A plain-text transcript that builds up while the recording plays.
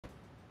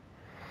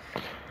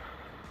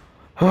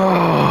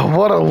Oh,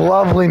 what a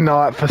lovely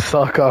night for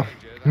soccer.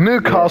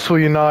 Newcastle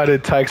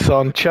United takes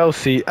on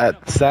Chelsea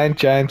at St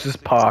James's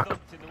Park.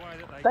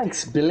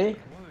 Thanks, Billy.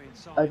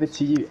 Over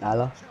to you,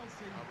 Allah.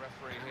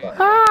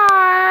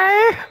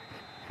 Hi!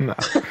 No.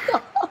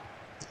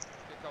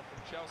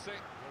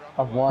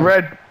 I've won.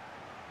 Red.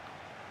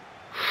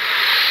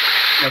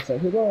 No, so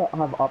who do I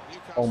have up?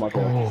 Oh my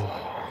god.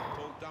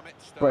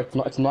 Bro, it's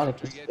not,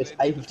 it's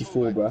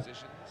 8:54, bro.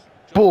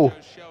 Bull.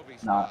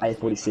 Nah,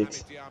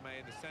 8:46.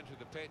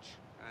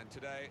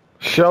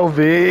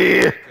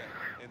 Shelby.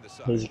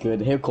 He's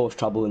good. He'll cause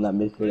trouble in that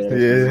midfield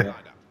area.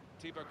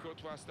 Yeah.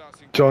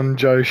 John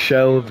Joe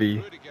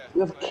Shelby.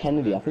 We have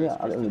Kennedy. I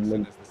don't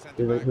remember.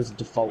 Who's the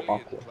default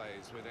up here?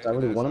 Do I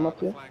really want him up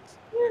here?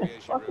 Yeah,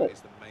 fuck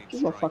it.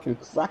 Give my fucking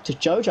crack to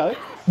Jojo.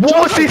 What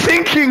was he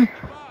thinking?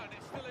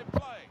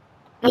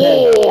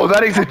 Oh,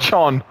 that is a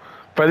chon.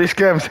 But this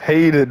game's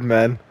heated,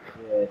 man.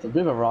 Yeah, it's a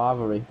bit of a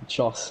rivalry. The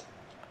Chos.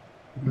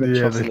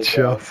 Yeah, the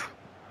Chos.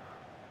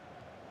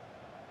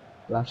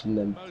 Lashing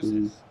them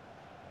too.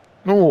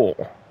 Oh.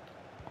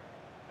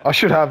 I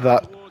should have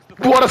that.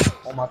 What a...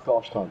 Oh my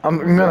gosh, Tom. I'm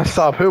gonna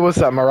sub. Who was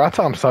that?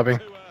 Murata I'm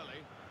subbing.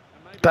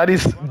 That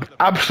is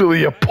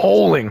absolutely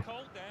appalling.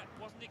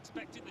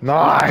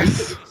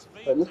 Nice.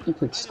 It looked like he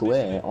played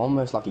square,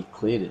 almost like he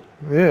cleared it.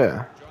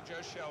 Yeah.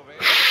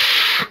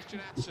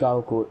 This guy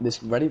will call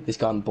this ready. This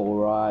guy on ball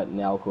right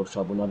now will cause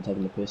trouble. Not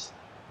taking the piss.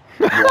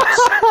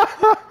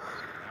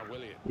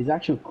 He's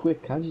actually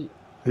quick. How'd you?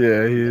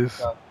 Yeah, he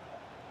is.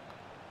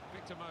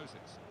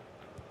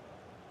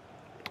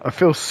 I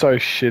feel so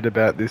shit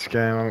about this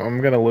game.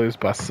 I'm gonna lose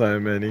by so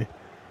many.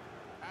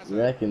 You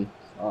reckon?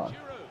 Oh.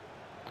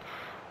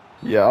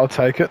 Yeah, I'll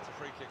take it.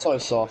 So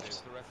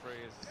soft.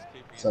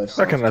 So soft.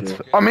 I reckon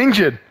that's. I'm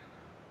injured.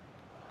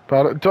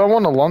 But do I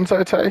want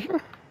Alonso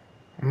taking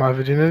my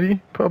virginity?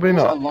 Probably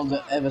not.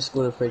 Alonso ever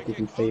scored a free kick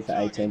in FIFA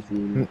 18 for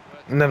you?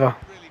 Never.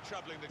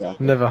 Yeah.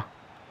 Never.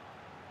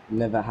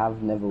 Never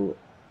have, never.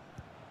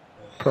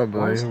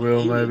 Probably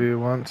will, maybe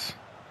once.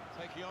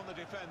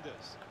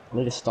 I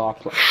need to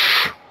start.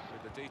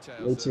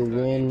 Need to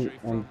win,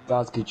 and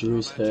does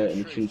Gajru's hurt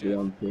and shouldn't be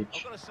on the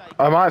pitch.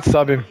 I might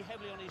sub him.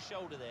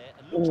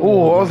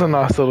 Oh, that was a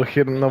nice little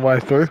hit on the way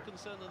through.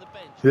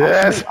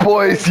 Yes,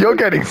 boys, you're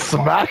getting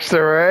smashed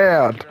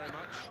around.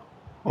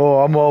 Oh,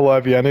 I'm all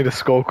over you. I need to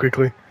score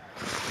quickly.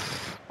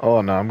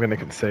 Oh no, I'm gonna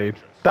concede.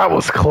 That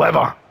was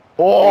clever.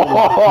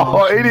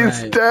 Oh, it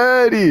is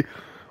dirty.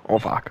 Oh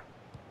fuck.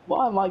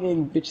 Why am I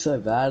getting bitched so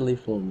badly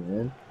for,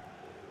 man?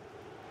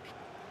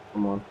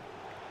 Come on.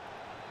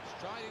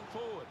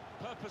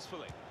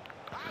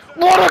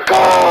 What a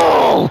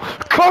goal!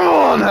 Come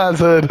on,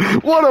 Hazard.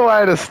 What a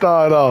way to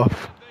start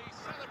off.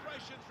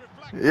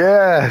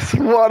 Yes,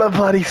 what a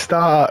bloody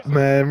start,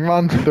 man.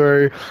 Run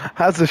through.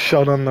 Has a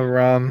shot on the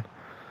run.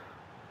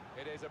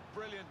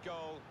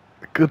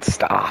 Good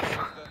stuff.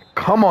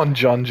 Come on,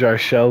 John Joe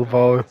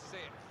Shelvo.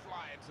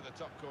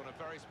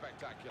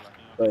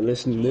 Wait,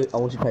 listen, I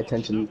want you to pay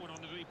attention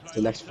to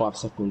the next 5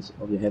 seconds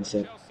of your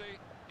headset.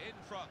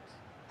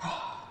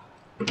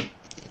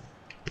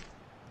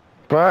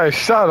 Bro,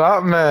 shut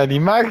up, man.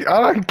 I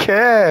don't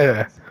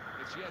care.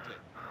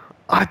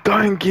 I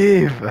don't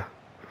give.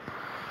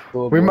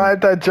 We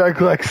made that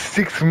joke like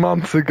 6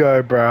 months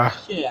ago, bro.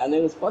 Yeah, and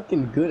it was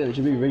fucking good and it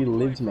should be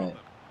relived, mate.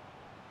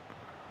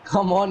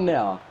 Come on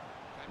now.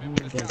 I'm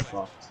getting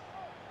fucked.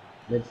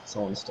 Let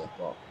someone step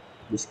up.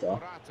 This guy.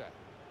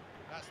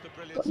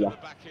 But yeah.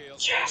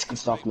 Yes, good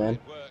stuff, man.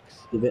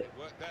 Give it.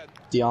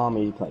 The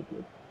army played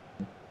good.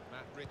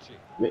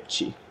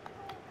 Richie.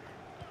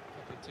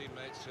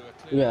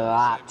 Look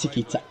at that.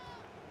 Tiki tack.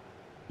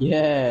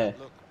 Yeah.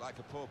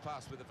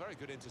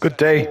 Good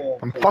day.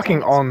 I'm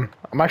fucking on.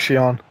 I'm actually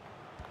on.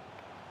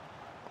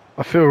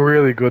 I feel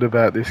really good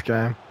about this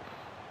game.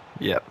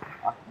 Yep.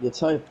 You're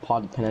so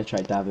hard to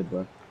penetrate David,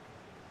 bro.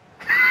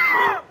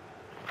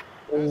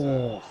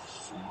 Oh,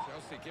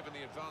 Chelsea given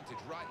the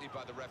advantage rightly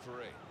by the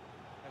referee.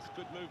 That's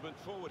good movement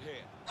forward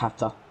here.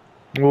 Hatta.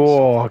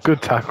 Oh,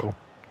 good tackle.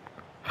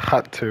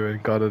 Had to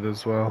and got it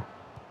as well.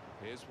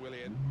 Here's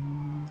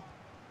William.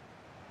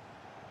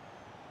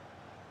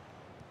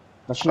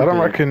 I don't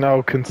reckon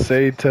they'll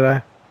concede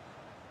today.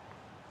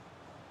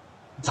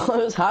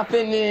 What's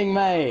happening,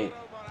 mate?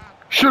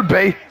 Should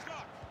be.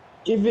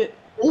 Give it.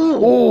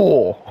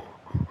 Oh.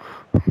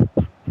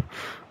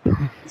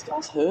 This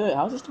guy's hurt.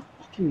 How's this not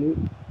fucking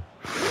move?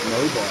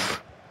 Nobody.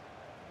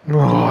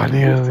 Oh,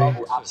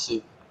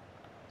 nearly.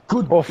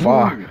 Good. Oh,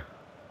 fuck.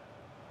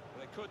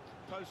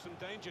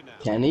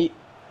 Can he?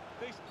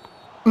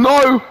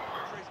 No!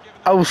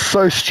 I was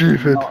so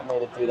stupid.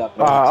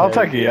 I'll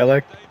take a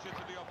yellow.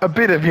 A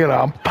bit of,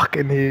 I'm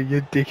fucking here,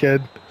 you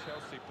dickhead.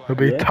 It'll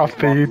be tough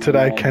for you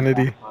today,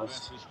 Kennedy.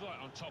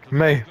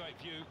 Me.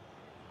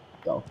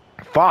 Go.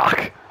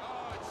 Fuck.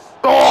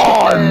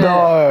 Oh,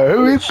 no.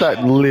 Who is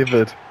that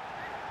livid?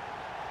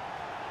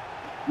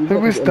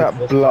 Who is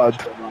that blood?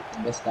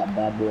 That's that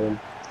bad boy.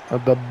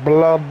 The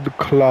blood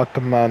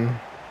clot man.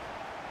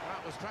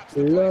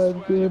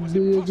 Life could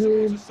be a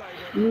dream. Life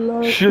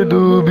could be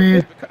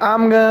Shadooby,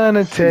 I'm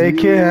gonna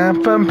take you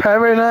out from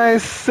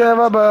paradise up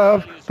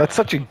above. That's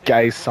such a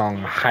gay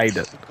song. I hate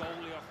it.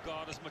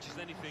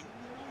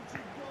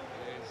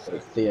 a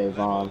Theo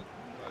Vaughn.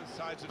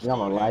 You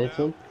know I'm related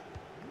to him?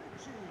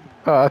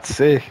 Oh, that's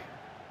sick.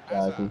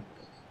 Joking.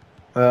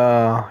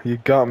 Oh, you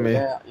got But me.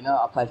 yeah, you know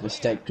I played for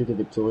State Cricket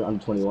Victoria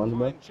under 21s,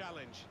 bro.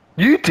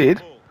 You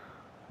did?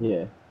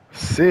 Yeah.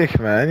 Sick,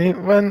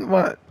 man.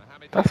 What?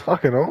 That's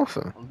fucking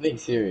awesome. I'm being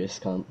serious,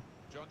 cunt.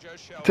 Do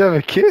you have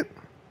a kit?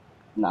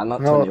 Nah,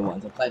 not No.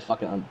 21s. I played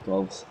fucking under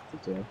 12s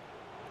Victoria.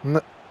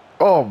 no.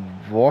 Oh,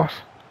 what?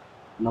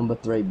 Number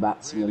 3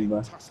 batsman, bro.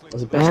 I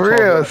was the best 12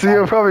 Real? ever So you're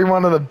batted. probably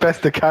one of the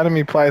best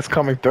academy players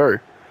coming through.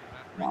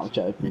 Nah, I'm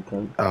joking,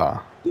 cunt.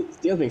 Ah,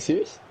 Still being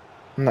serious?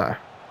 no.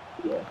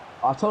 Yeah.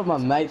 I told my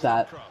mate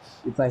that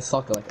he plays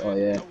soccer, like, oh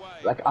yeah.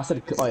 Like, I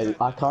said, oh yeah,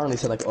 I currently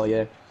said, like, oh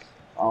yeah,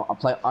 I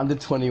play under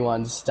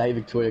 21 state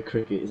Victoria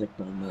cricket. He's like,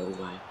 bro, no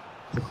way.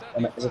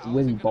 He's like,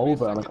 where's he bowl,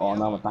 bro? I'm like, oh,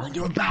 no, I'm a batter.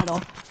 You're a batter.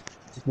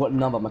 He's like, what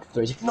number? I'm like,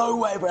 3. He's like, no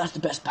way, bro, that's the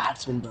best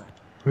batsman, bro.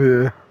 Yeah,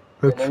 And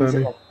that's then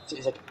funny.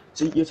 he's like,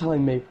 so you're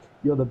telling me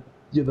you're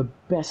the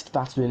best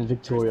batsman in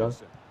Victoria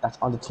that's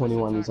under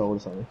 21 years old or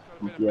something?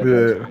 I'm like, yeah,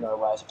 bro. He's like, Yeah, no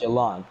way. He's like, you're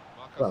lying.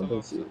 Bro, I'm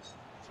being serious.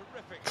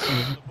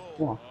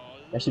 Yeah.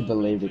 I actually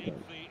believed it,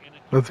 man.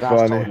 that's And I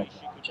just told funny. him, like,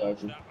 I'm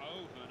joking.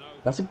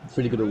 That's a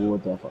pretty good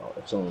award there for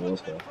if someone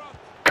was there.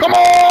 Come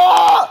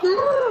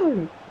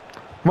on!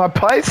 My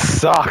plays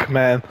suck,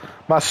 man.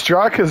 My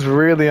strikers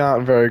really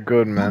aren't very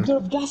good, man.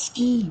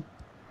 Gasky.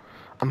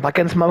 I'm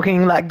fucking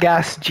smoking like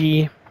gas,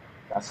 G.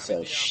 That's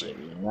so shit,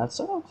 man. That's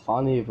so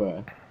funny,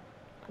 bro.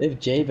 If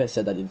Jabez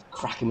said that, he'd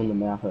crack him in the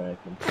mouth, I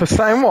reckon. For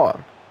saying what?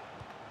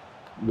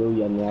 Will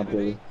ya now,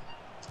 Billy?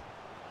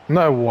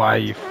 No way,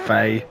 you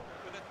fey.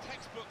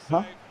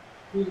 Huh?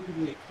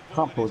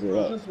 Can't pause it,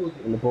 right?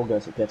 When the ball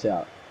goes, it gets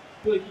out.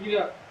 Billy, kick it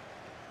out.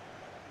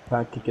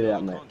 Can't kick it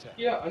out, mate.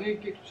 Yeah, I need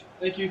to kick.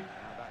 Thank you.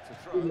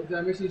 Did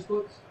I miss any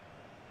spots?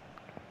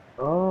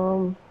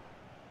 You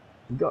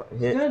got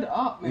hit. Stand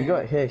up, man. You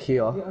got hit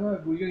here. Yeah, I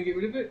know. Were you gonna get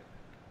rid of it?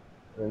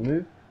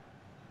 Remove.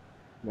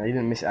 No, you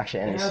didn't miss actually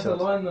any How's the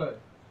shots. line though?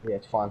 Yeah,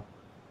 it's fine.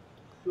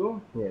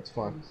 Sure. Yeah, it's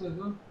fine. So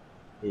good.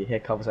 Yeah, your hair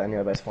covers it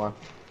anyway, but it's fine.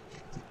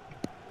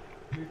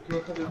 Do you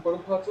want to cut the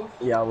bottom parts off?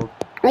 Yeah, I will.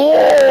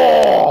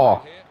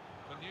 Oh!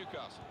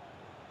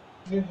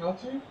 You know how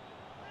to?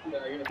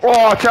 No, you're gonna.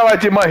 Oh, tell I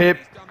did my hip.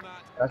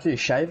 Actually,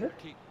 shave it?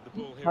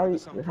 How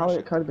is it how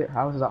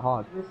is that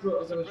hard?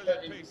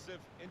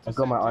 I've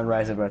got my own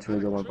razor, but it's a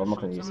really good one, but I'm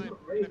not gonna use it.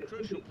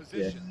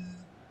 Yeah.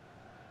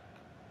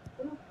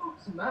 What the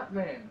fuck's that,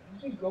 man?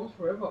 This thing goes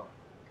forever.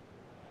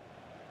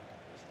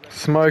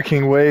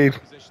 Smoking weed.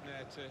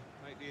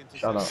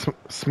 Shut up.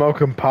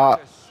 Smoking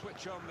pot.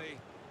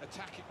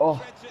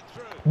 Oh,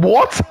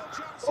 What?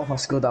 oh, if I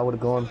scored that would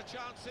have gone.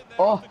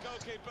 Oh,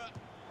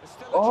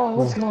 oh,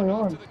 what's going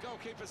on?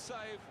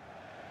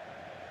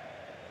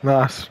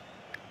 Nice.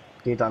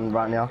 Get done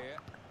right now.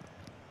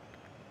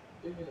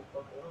 Give me the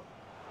fuck up.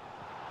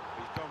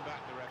 He's gone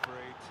back, the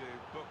referee, to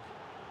book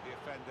the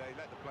offender. He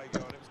let the play go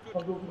on. It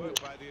was good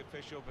work by the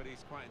official, but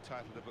he's quite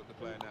entitled to book the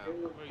player now.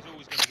 Well, he's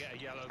always going to get a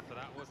yellow for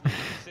that, wasn't it?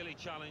 A silly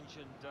challenge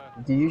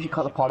and... Do you usually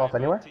cut the pot off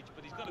anyway?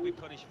 But he's got to be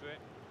punished for it.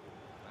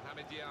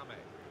 Mohamed Diame.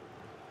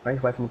 Maybe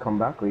wait for him to come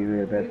back, or you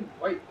go to bed.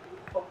 Wait,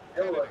 fuck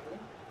the hell, like, man.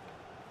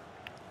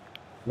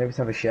 Maybe just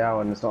have a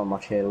shower and there's not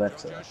much hair left.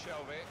 So. Joe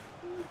Shelby.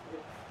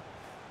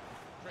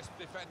 Crisp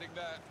defending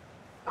there.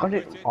 Can't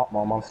you? Oh,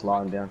 my mom's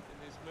lying down.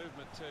 In his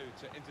movement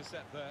too, to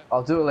intercept there.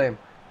 I'll do it, Liam.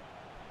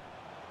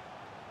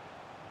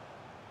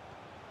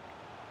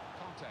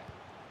 Conte.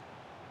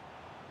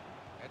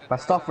 If I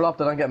stuff it up,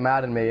 they don't get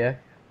mad at me, yeah?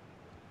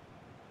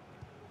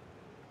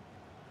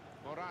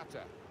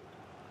 Morata.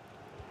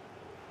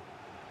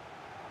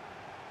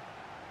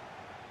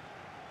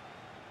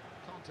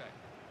 Conte.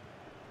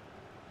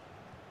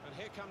 And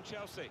here come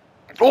Chelsea.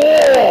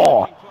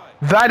 Oh!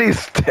 That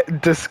is...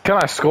 Just, can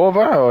I score,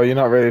 bro? Or you're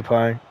not really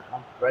playing?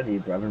 I'm ready,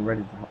 bro. I've been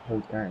ready the whole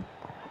game.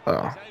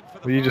 Oh.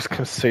 Well, you just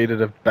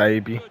conceded a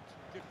baby. Good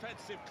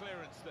defensive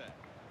clearance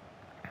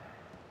there.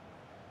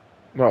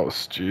 That was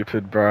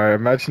stupid, bro.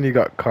 Imagine you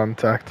got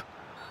contact.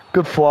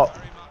 Good flop.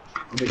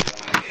 Very much.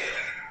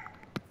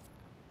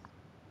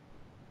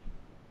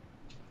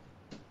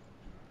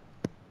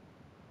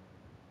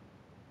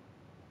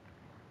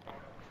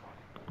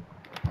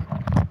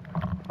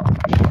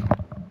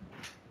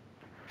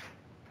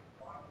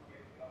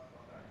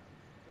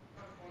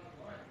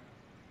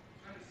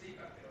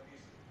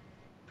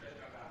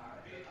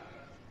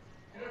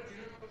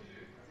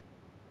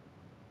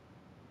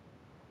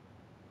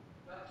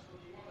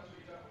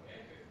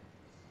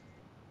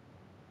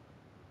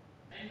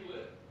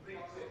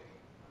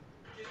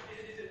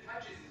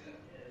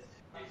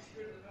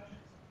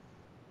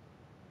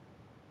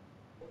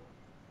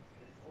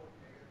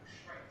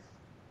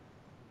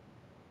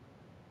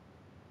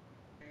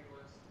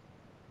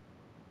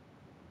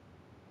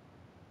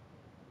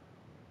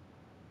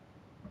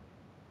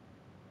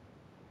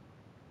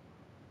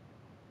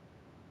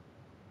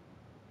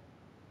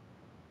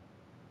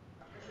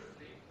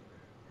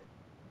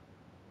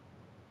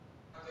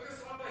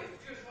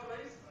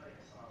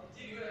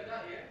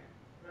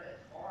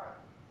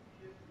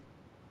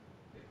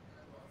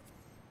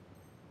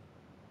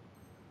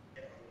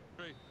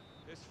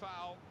 This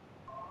foul.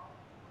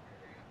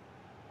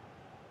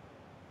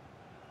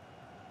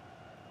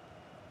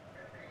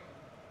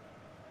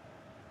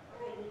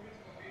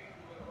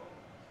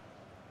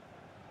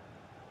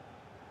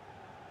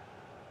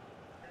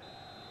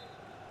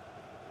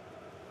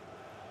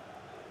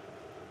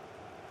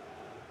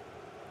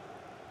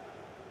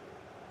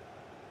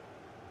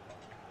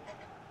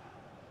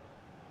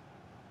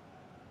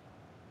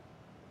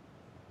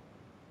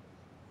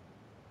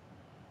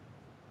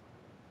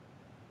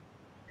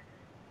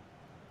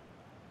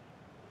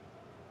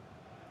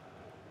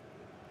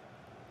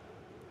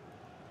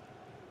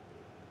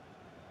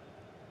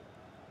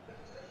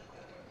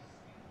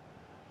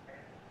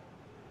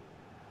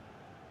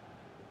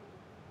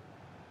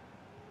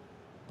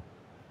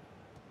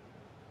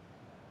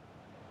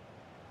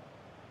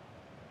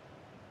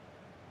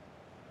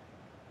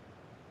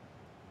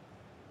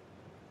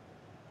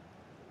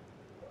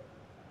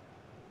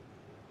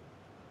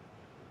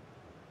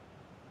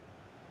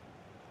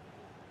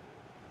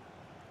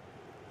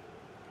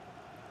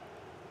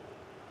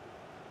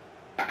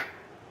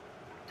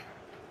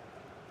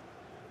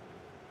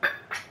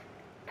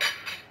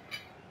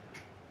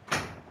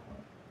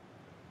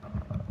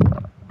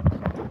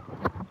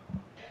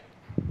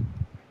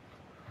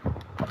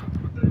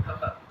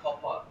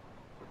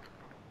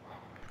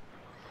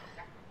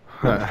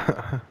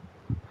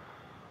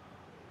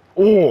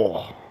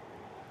 Oh.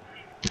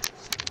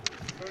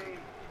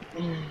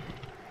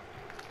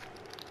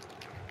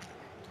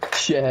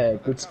 Yeah,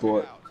 good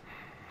sport.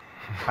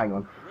 Hang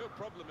on.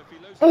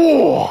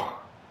 Oh.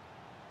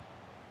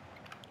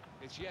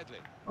 It's Yedlin.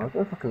 I don't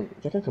know if I can. Do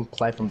you think I can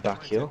play from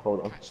back here?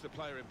 Hold on. Catch the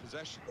player in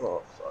possession.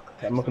 Oh fuck.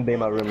 Okay, I'm not gonna be in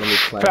my room. Let me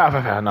play.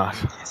 Fair,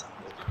 nice. He's given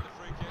the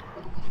free kick.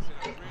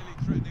 It's in a really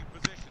threatening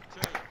position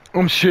too.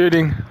 I'm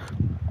shooting. That's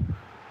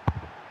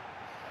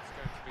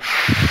going to be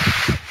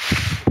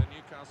for the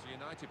Newcastle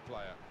United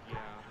player. Yeah,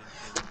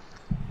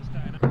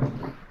 I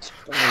think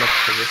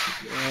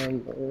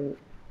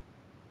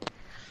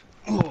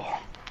Oh.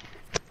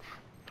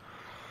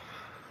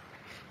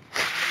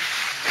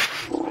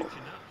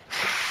 expecting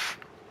that.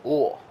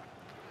 Oh.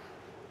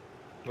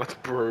 That's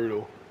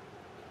brutal.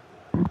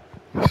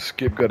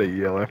 Skip got a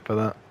yellow for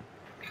that.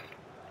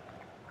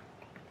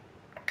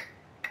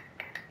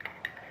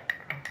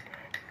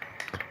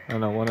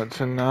 And I want it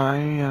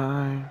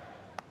tonight.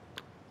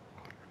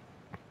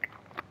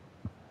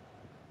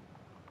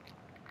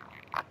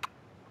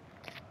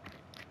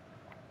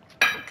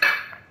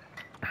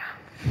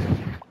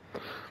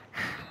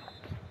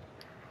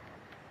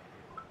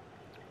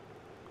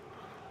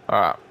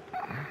 Alright.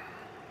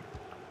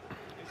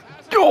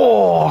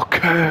 Oh,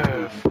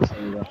 curve.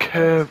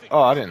 Curve.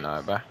 Oh, I didn't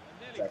know, bro.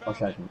 I'll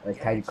show you. They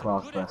Katie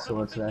Clark, but I saw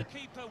her today. The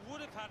keeper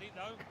would have had it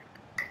though.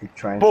 The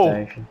train Ball.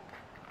 station.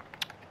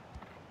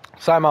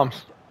 Same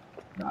mums.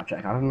 Nah,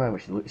 check. I don't know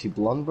what she looks. Is she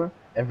blonde, bro?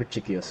 Every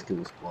chick at your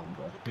school's blonde,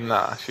 bro.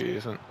 Nah, she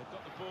isn't. They've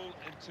got the ball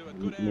into a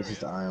good This is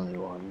the area. only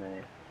one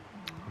there.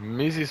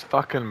 Missy's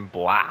fucking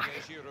black.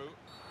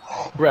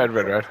 Giroud. Red.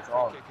 Free kick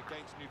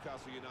against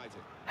Newcastle United.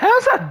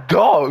 How's that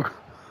dog?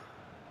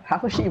 How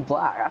was she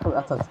black? I thought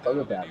that's what's done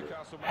about it.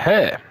 Newcastle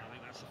Hair. I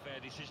think that's a fair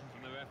decision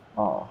from the ref.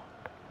 Oh.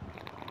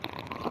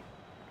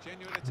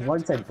 genuine attempt Why'd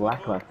you to say go for black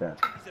the ball. like that?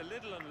 He's a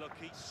little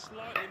unlucky,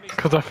 slightly missed.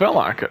 'Cause I felt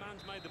like it.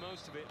 Man's made the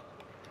most of it.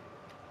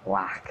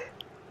 Black.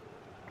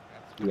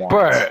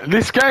 Bro,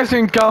 this game's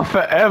been going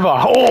forever.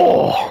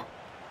 Oh!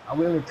 Are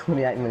we only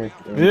 28 minutes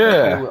in?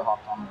 Yeah. We're at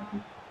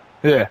half-time.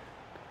 Yeah.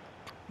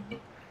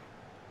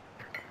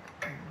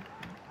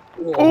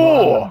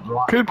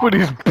 Oh! Could put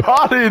his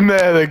butt in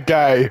there, the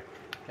guy.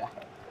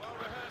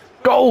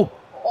 Goal!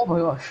 Oh my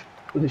gosh.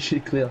 Look at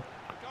shit clear.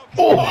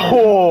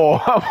 Oh!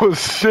 That was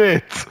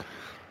shit.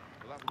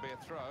 Well, that'll be a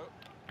throw.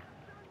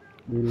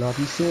 We love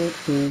you,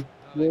 City.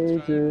 We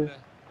do.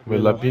 We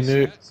love you,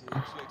 Nick.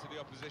 Actually to the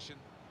opposition.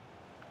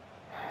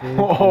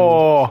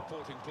 Oh!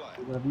 Supporting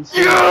play. We love you,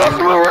 City.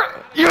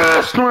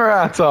 Yes,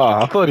 Morata!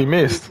 I thought he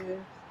missed.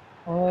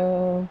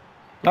 Oh.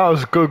 That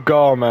was a good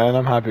goal, man.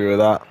 I'm happy with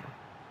that.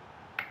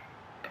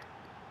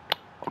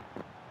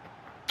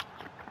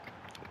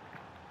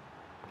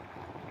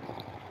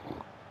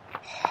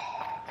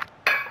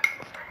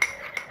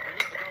 They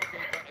looked the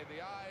goalkeeper in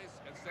the eyes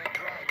and said,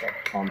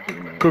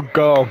 right, Good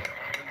goal. he's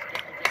got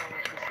the goal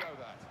to show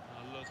that.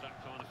 I love that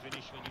kind of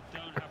finish when you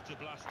don't have to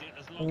blast it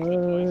as long as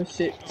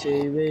the player's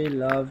City, we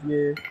love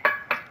you.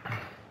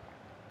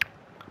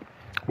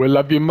 We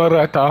love you,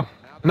 Morata.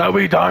 No,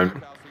 we don't.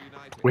 Newcastle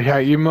United. We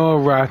hate you,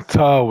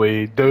 Morata.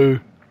 We do.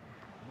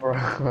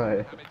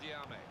 Right. Hamid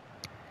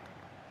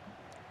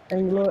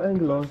Diame.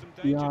 Anglo,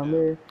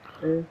 Yame.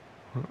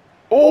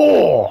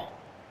 Oh!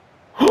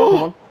 Come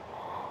on.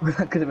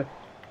 That could have been.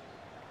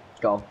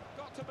 Goal.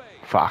 Got to be.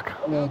 Fuck.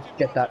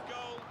 Get that.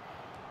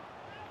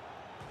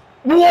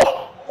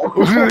 Whoa!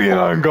 Was it an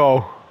own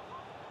goal?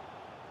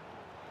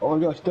 Oh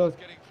my gosh, go.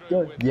 Getting through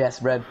with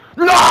Yes, red.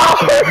 No!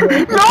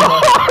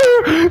 No!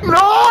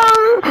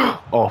 No!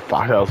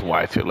 fuck, that was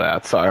way too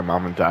loud. Sorry,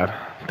 mum and dad.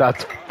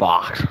 That's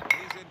fucked.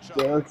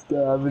 Yeah, let's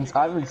go.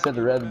 I haven't said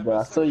red, but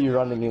I saw you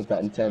running with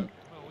that intent.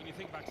 Well, when you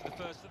think back to the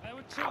first, there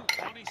were two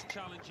honest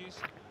challenges.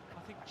 I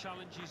think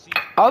challenges.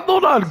 I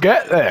thought I'd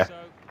get there. So,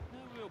 no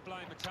real blame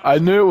attached. I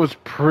knew it was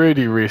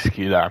pretty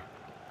risky though.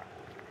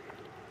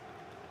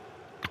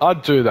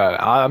 I'd do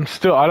that. I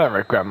don't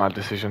regret my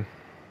decision.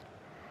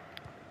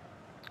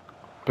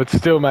 But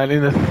still, man,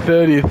 in the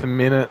 30th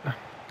minute.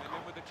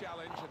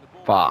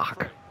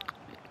 Fuck.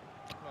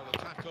 Well, the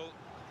tackle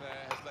there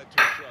has led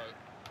to a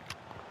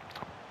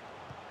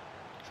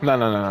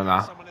throw.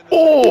 No.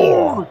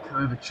 Oh!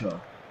 Curvature.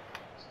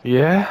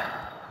 Yeah?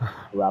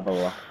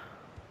 Ravela.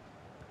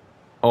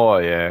 Oh,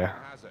 yeah.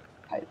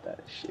 Hate that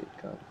shit,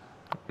 cunt.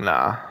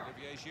 Nah.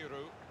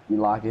 You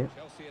like it?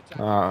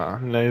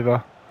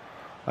 Neither.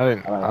 I I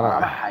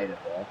don't hate it,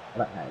 bro. I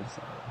don't hate it.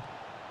 So.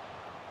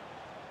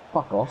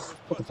 Fuck off.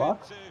 What the fuck?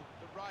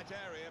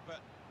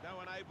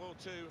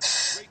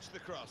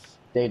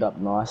 Stayed up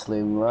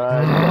nicely,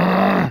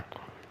 bro.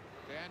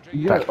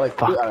 You got like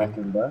two, I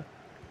reckon, bro.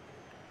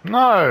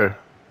 No!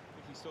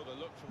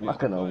 I'm not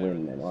gonna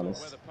win, man,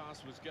 honest.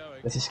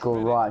 Let's just go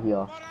right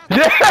here.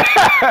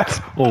 Yes!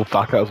 Oh,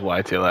 fuck, that was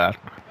way too loud.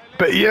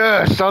 But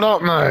yeah, shut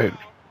up, mate.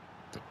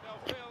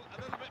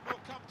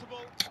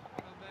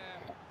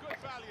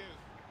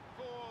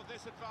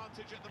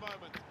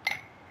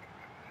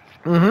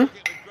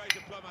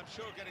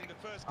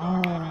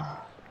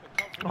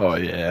 Oh,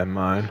 yeah,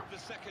 mine.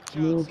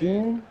 You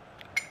again?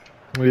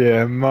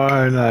 Yeah,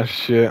 mine, that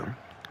shit.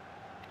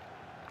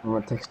 I'm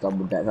gonna text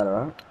double that, is that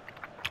alright?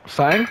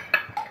 Saying?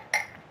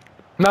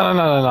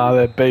 No,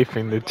 they're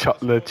beefing.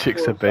 The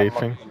chicks are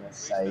beefing.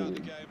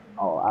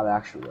 Oh, are they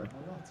actually?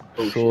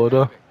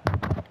 Sorta.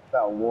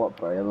 About what,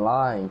 bro? You're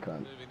lying,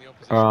 cunt.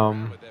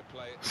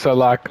 So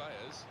like...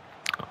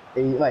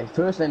 Wait,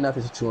 first they know if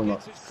it's true or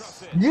not.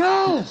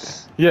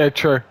 Yes! Yeah,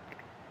 true.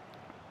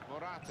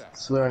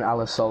 Swear on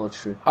Allah Soul it's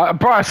true.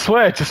 Bro, I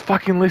swear, just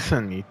fucking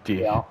listen, you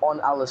dick. Yeah, on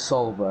Allah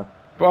Soul, bro.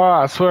 Bro,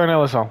 I swear on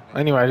Allah Soul.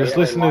 Anyway, just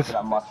listen to this.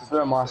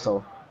 Swear on my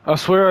soul. I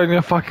swear on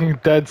your fucking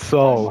dead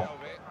soul.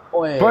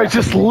 Oh, yeah, Bro,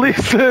 just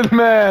listen,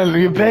 man.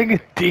 You're being a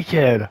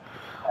dickhead.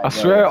 I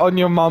swear on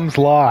your mum's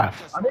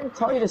life. I didn't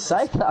tell you to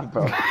say that,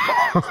 bro.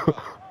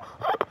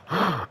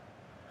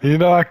 You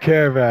know I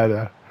care about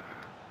her.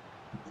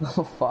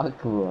 Oh,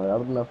 fuck, bro. I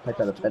don't know if I take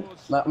that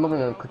offense. No, I'm not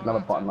gonna click another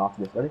button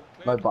after this, ready?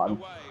 No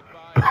button.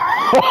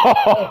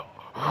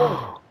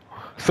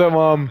 So,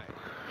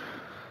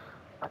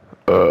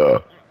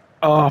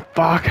 oh,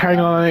 fuck, hang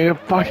on, I need to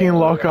fucking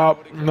lock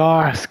up.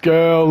 Nice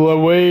girl,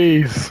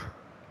 Louise.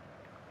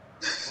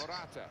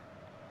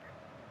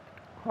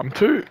 I'm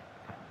too.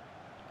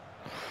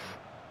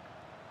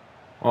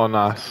 Oh,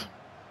 nice.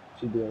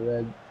 Should be a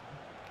red.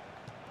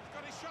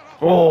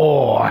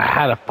 Oh, I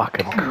had a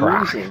fucking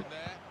crack. Yeah,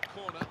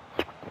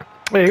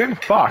 you're getting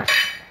fucked.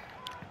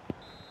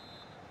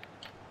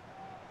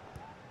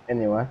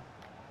 Anyway.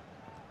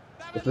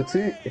 If we're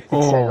too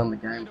fixated on the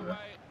game, bro.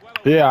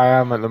 Yeah, I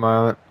am at the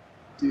moment.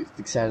 Too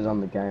fixated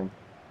on the game.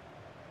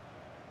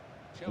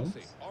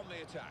 Chelsea on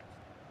the attack.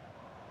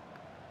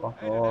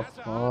 Fuck off,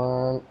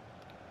 man.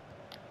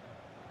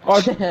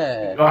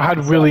 I had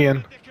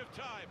Willian.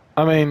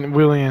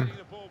 Willian.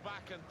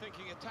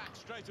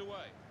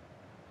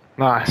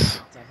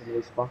 Nice.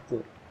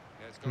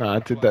 No, I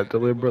did that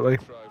deliberately.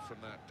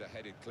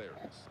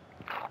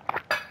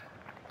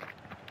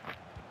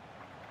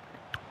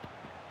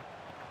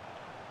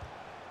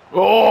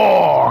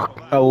 Oh,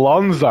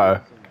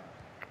 Alonso.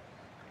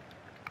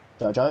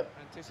 Jojo.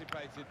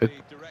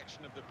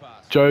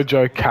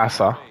 Jojo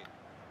Casa.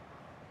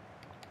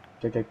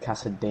 Jojo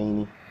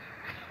Casadini.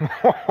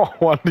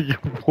 What are you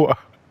worse?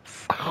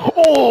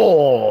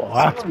 Oh,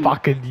 that's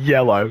fucking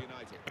yellow.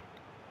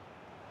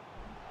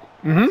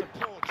 It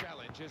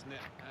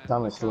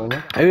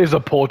is a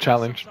poor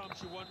challenge.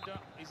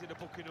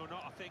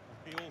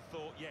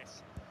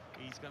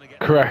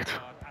 Correct.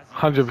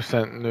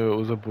 100% knew it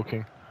was a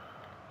booking.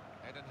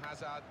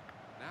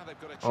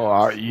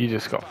 Oh, you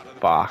just got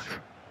fucked.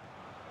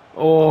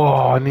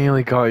 Oh, I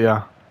nearly got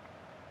ya.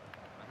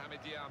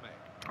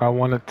 I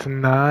want it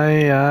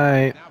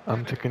tonight.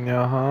 I'm taking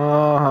your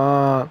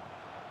heart.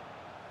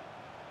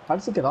 How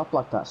does he get up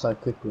like that so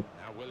quickly?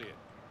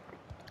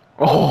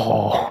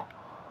 Oh.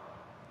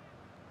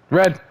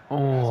 Red.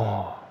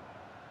 Oh.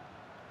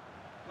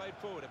 Played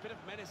forward, a bit of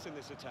menace in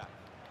this attack.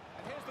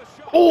 And here's the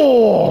shot.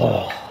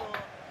 Oh.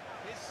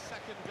 His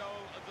second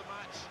goal of the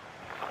match.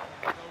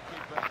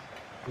 Goalkeeper.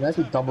 You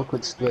actually double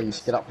click square, you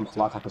get up from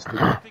fly type of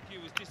speed.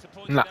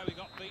 Nah.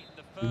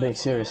 I'm being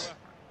serious.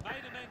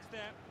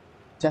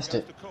 Test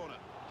it.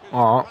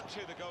 Oh.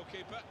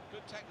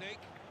 Good technique.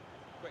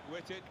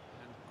 Quick-witted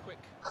and quick.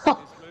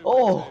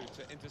 Oh.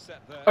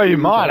 Oh, you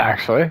might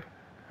actually.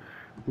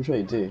 I'm pretty sure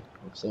you do.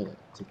 I've seen it.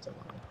 TikTok.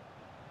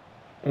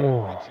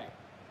 Oh.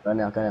 Go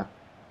now, go now.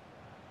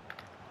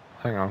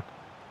 Hang on.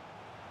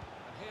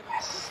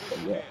 Yes.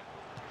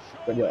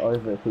 But you're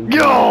over it.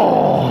 Yo!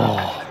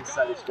 I'm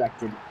so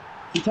distracted.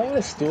 You're telling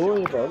a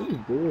story, bro. What are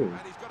you doing?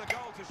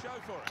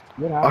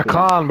 What I happened?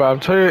 can't, bro. I'm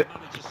telling you,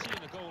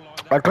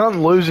 I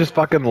can't lose this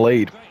fucking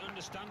lead.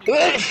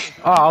 Oh,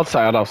 I'll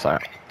say it. I'll say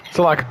it.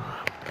 So like,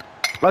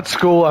 at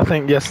school, I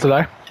think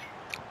yesterday,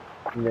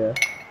 Yeah.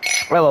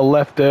 Ella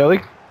left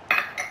early.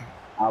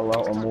 Allah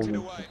or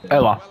Morgan.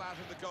 Ella,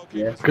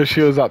 Yeah. because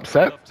she was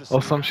upset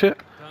or some shit.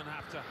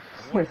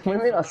 Wait, what do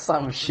you mean that's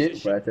some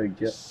shit, bro? I don't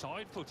get.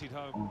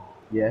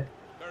 Yeah.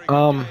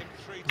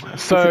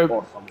 So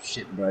Or some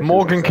shit, bro. She was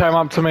Morgan upset. came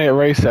up to me at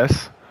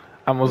recess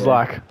and was Yeah.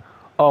 like,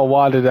 "Oh,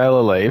 why did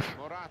Ella leave?"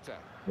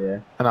 Yeah.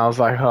 And I was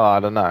like, "Oh, I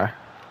don't know."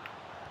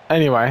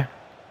 Anyway,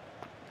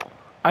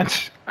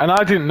 and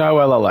I didn't know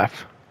Ella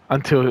left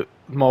until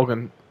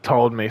Morgan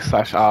told me /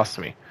 asked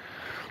me.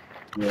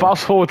 Yeah.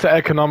 Fast forward to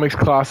economics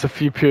class a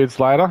few periods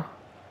later.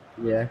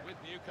 Yeah.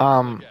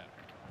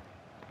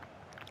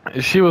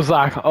 She was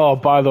like, "Oh,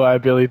 by the way,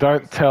 Billy,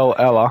 don't tell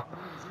Ella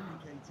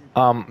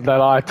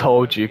that I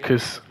told you,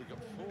 because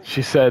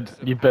she said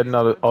you better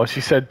not." Or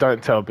she said,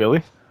 "Don't tell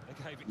Billy,"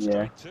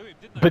 Yeah.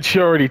 but she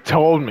already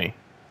told me.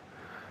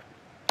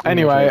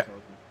 Anyway,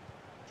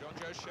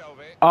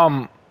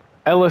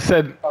 Ella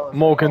said,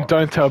 "Morgan,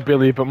 don't tell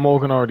Billy," but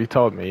Morgan already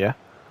told me. Yeah.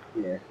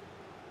 Yeah.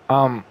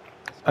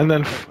 And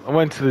then I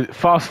went to the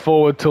fast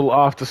forward till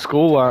after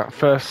school.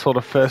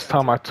 First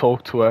time I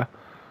talked to her.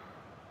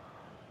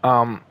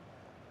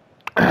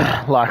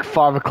 Like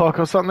 5 o'clock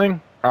or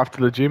something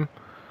after the gym,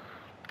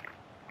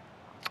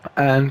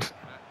 and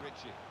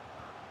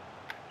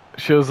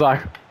she was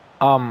like,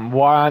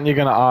 why aren't you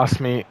gonna ask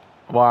me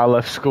why I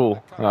left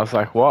school?" And I was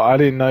like, "What? I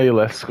didn't know you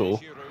left school."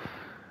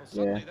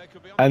 Yeah.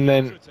 And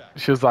then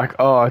she was like,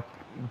 "Oh,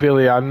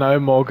 Billy, I know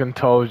Morgan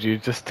told you.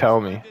 Just tell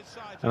me."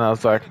 And I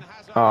was like,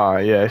 "Oh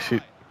yeah,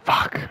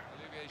 fuck."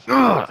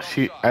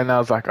 And I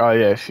was like, "Oh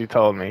yeah, she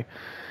told me."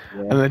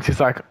 Yeah. And then she's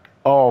like,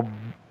 "Oh,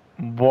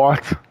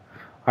 what?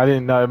 I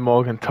didn't know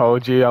Morgan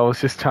told you. I was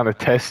just trying to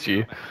test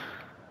you."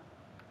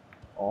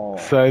 Oh.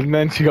 So and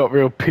then she got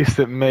real pissed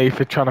at me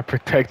for trying to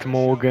protect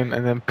Morgan,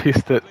 and then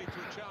pissed at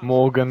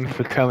Morgan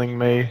for telling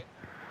me.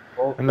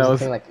 Well, And that was,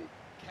 the thing like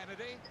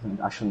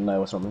I shouldn't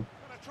know or something.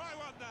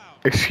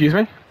 excuse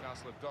me?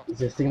 Is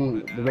the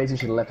thing the reason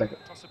she left like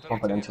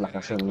confidential, like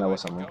I shouldn't know or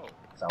something?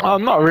 So, Oh,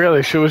 not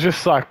really. She was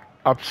just like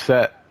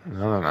upset. I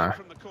don't know.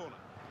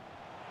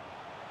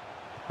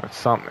 It's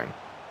something.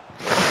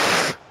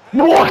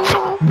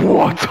 What?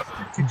 What?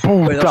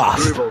 Bull wait,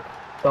 dust. That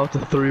was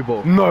a three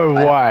ball. No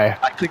way.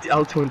 I clicked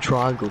L2 and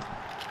triangle.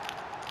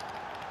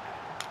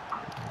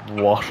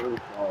 What?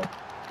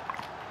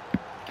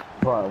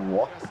 Bro,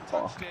 what the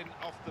fuck?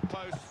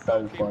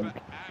 So fun.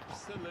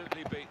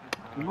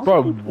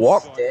 Bro,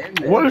 what?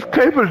 What is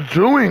Paper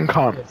doing,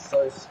 cunt? It's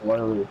so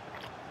slowly.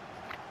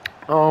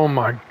 Oh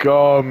my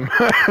god, man.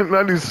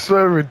 That is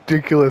so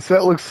ridiculous.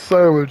 That looks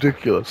so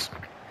ridiculous.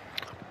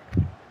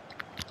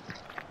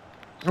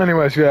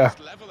 Anyways, yeah.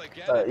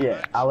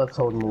 Yeah, Alex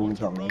told Morgan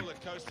something.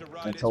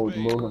 I told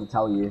Morgan to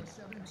tell you.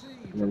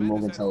 And then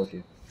Morgan tells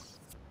you.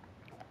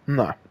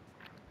 No.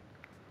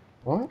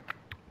 What?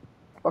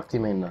 What do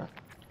you mean no?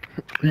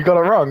 You got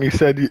it wrong. You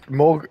said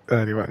Morgan.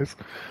 Anyways.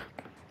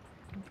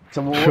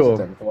 So what Sure. was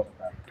it then? So what was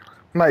that?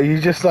 Mate, you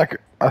just I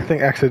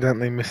think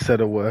accidentally missaid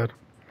a word.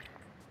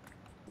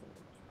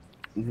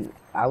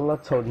 Allah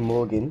told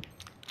Morgan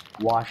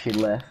why she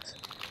left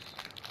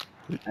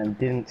and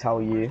didn't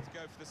tell you.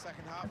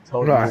 I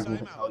told Right. Morgan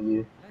to tell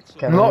you.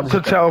 Not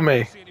to tell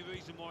me.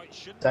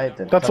 Say it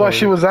then. That's why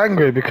she was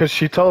angry, because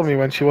she told me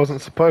when she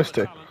wasn't supposed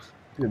to.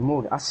 Dude,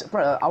 Morgan,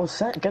 bro, I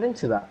was getting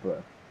to that,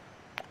 bro.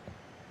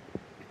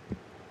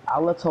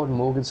 Allah told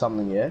Morgan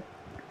something, yeah?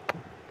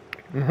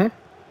 Mhm.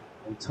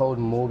 And told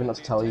Morgan not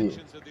to tell you.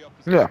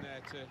 Yeah.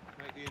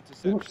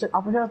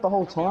 I've been here the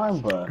whole time,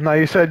 bro. No,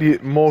 you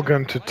said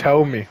Morgan to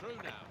tell me.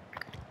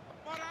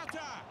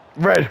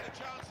 Red.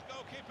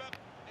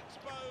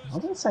 I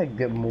didn't say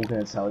get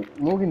Morgan to tell you.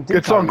 Morgan did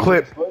It's tell on you.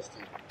 clip. She was supposed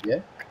to, yeah?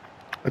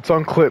 It's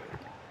on clip.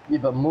 Yeah,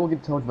 but Morgan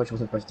told you what she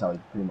wasn't supposed to tell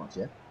you, pretty much,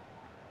 yeah?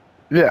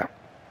 Yeah.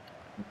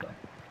 Okay.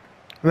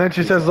 And then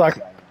she says like,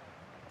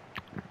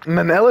 and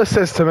then Ella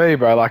says to me,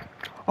 bro, like,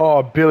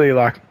 "Oh, Billy,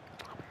 like,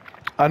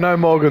 I know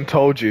Morgan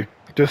told you,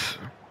 just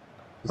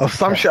or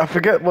some shit. I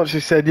forget what she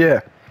said.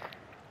 Yeah."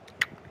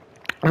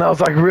 And I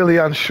was like really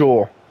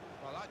unsure.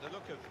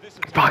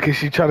 Fuck, is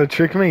she trying to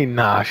trick me?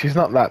 Nah, she's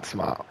not that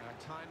smart.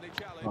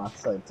 Oh,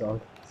 that's so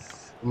dog.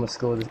 I'm gonna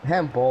score this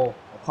handball.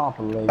 I can't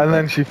believe. And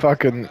then she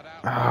fucking,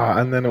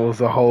 and then it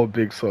was a whole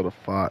big sort of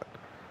fight.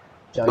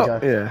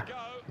 Jojo. Yeah,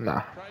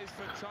 nah,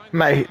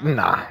 mate,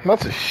 nah.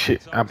 That's a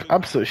shit,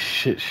 absolute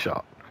shit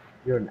shot.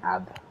 You're an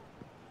ab.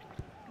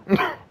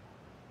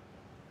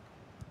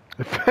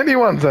 If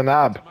anyone's an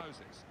ab,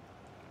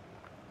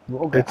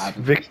 We'll all get it's abs.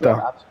 Victor.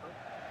 Abs,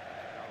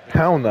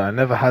 Hell no,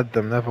 never had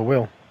them, never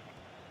will.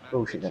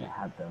 bullshit, never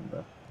had them,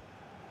 bro.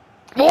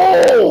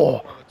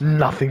 Oh,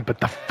 nothing but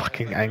the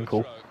fucking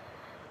ankle.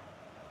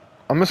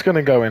 I'm just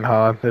gonna go in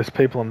hard. There's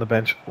people on the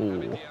bench.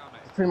 Ooh.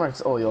 It's pretty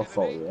much all your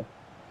fault, yeah?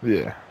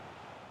 Yeah.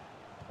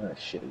 Oh,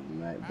 shit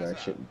mate, bro.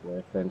 Shit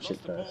boyfriend,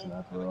 shit person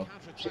overall.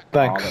 Shit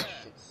Thanks. father,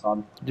 shit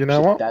son. You know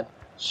shit what? Dad,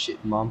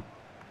 shit mum.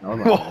 No,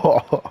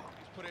 no.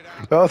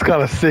 That was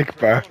kind of sick,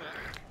 bro.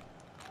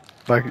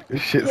 Like,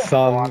 shit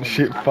son,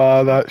 shit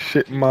father,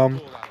 shit mum,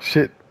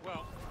 shit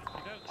Well, you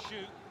don't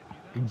shoot,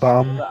 you don't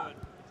bum. score,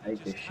 and he Take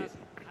just this shit.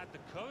 hasn't had the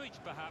courage,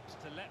 perhaps,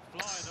 to let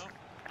fly enough.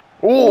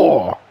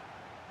 Oh!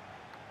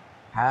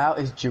 How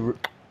is Giroud?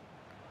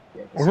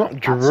 Yeah, Well, not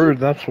Giroud,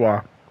 that's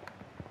why.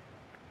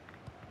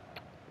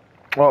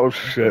 Oh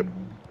shit.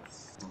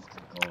 Fucking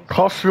goals.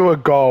 Cost you a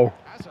goal.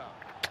 Hazard.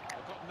 They've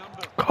got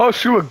number.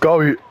 Cost you a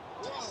goal. You...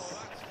 Oh, that's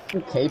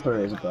The keeper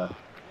is, bro. Well,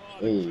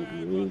 the crowd were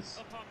Jeez.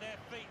 up on their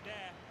feet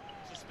there.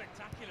 It's a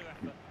spectacular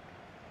effort.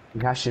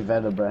 How's she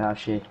better, bro? How's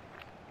she?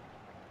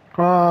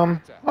 I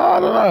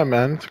don't know,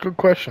 man. It's a good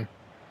question.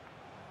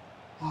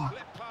 slip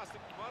past the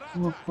Oh,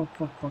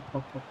 Morata.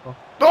 fuck.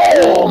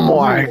 Oh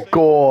my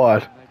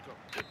god. And they've got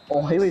good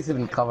Oh, he was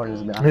even covering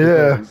his mouth.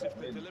 Yeah. if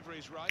the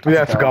delivery's right.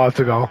 Yeah, it's a goal, it's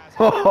a goal.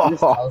 Just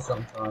tell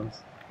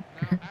sometimes.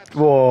 Now Adson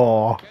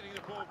Whoa. getting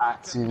the ball back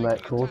Actually, and mate,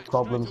 making cause attack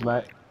problems, straight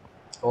away. mate.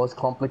 Cause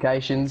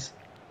complications.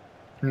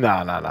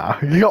 No.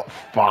 You got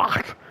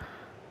fucked.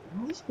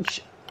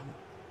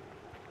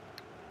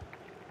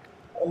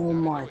 Oh David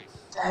my Luiz.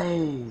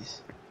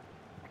 days.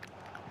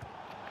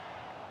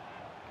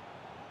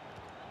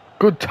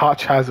 Good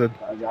touch, Hazard.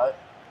 There we go.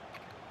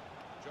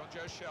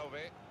 Jonjo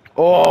Shelvey.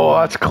 Oh,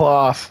 that's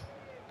class.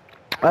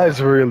 That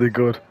is really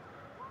good.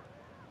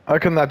 How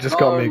come that just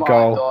got Oh me a my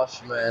goal?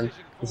 gosh, man.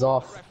 Decision It's for the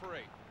off. referee.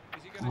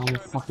 Is he Oh, going I'm to a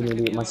show him fucking second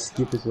idiot. My yellow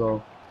skip card? as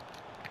well.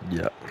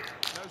 Yep. No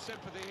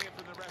sympathy here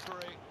from the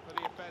referee for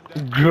the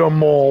offender.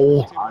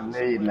 Jamal. I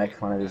knew you'd make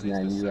fun of his And it's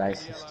name, the you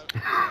second racist.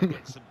 yellow.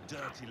 Get some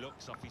dirty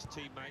looks off his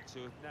teammates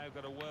who have now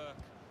got to work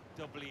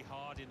doubly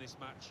hard in this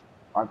match.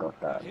 I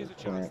got Now that. here's a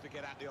chance to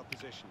get at the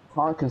opposition.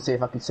 I can see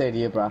if I can see it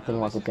here, bro. I think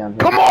like it down here.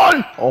 Come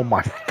on! Oh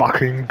my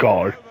fucking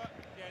god.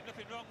 Yeah,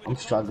 nothing wrong with I'm the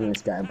struggling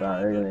this game, bro.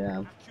 I contact. really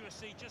am.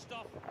 Accuracy just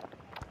off.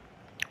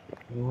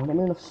 You want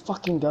me to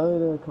fucking go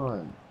there,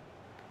 Colin?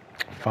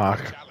 Fuck.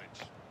 Challenge.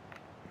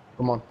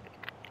 Come on.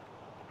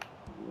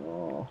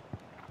 Oh.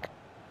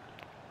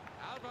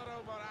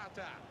 Alvaro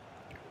Morata.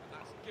 And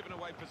that's given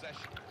away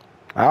possession.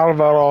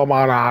 Alvaro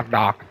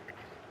Morata.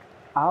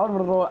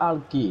 Alvaro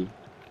Alki.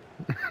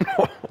 Here's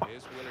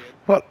Willian.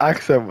 What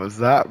accent was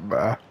that,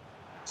 bruh?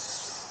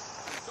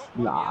 He's got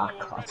one Nah, yellow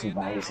that's already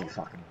amazing. now.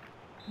 Fucking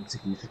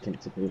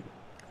insignificant to be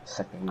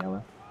second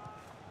yellow.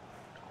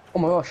 Oh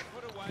my gosh.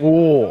 Put away,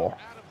 Oh. out of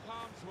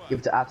harm's way. Give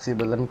it to Atsu,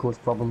 but let him cause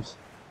problems.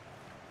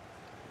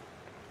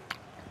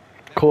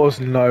 Cause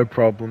no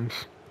problems.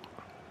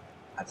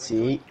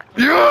 Atsu.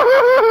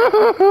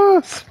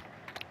 Yes!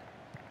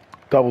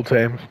 Double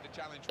team. The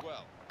challenge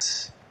well.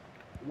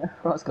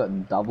 That's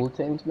got double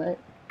teams, mate.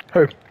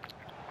 Who?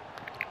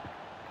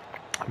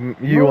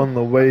 You on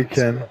the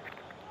weekend. Eden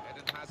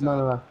Hazard.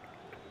 No. Oh,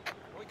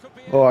 he could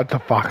be in. Oh, what the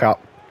fuck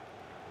up.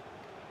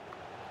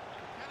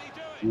 Can he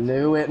do it?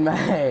 Knew it,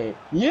 mate.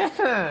 Yes!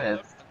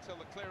 Until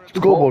the clearance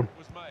Scoreboard.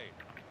 was made.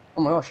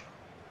 Oh my gosh.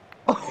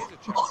 Here's a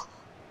chance.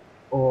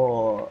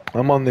 Oh.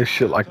 I'm on this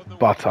shit like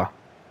butter.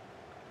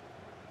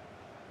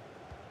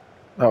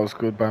 That was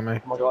good by me.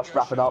 Oh my gosh,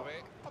 wrap it up.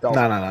 Go. No.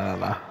 Here's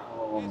a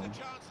Oh. chance,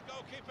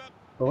 goalkeeper.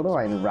 What do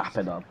I even wrap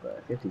it up, bro?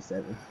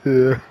 57.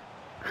 Yeah.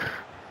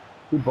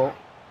 Good ball.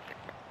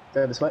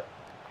 Go this way.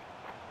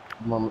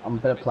 I'm a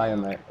better player,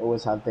 mate.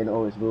 Always have been,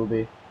 always will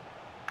be.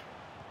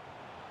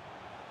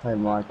 Play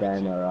my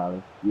game,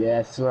 alright.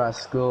 Yes, where I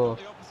score.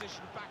 The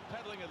opposition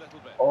backpedaling a little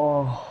bit.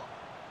 Oh.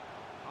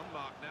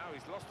 Unmarked now,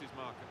 he's lost his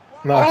marker.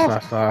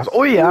 Nice.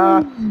 Oh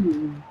yeah. That'll be a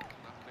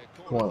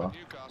corner Corner. for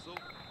Newcastle.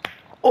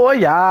 Oh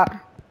yeah.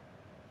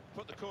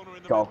 Put the corner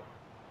in the Go. middle.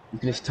 You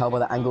can just tell by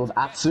the angle of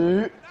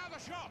Atsu. Now the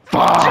shot.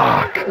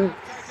 Fuck. Taken the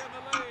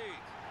lead.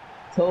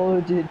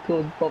 Told you it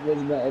caused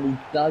problems, mate, and he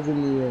does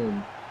in the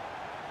end.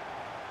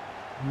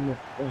 I'm the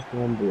first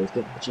one, boys.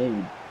 Get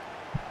Jade.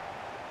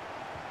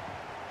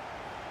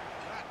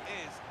 That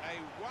is a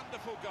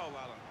wonderful goal,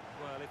 Alan.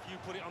 Well, if you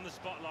put it on the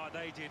spot like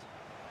they did,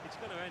 it's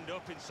going to end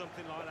up in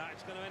something like that.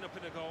 It's going to end up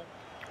in a goal.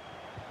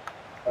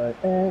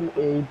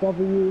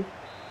 N-E-W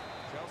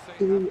Chelsea have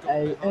gone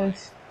behind.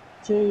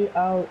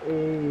 T-A-S-T-L-E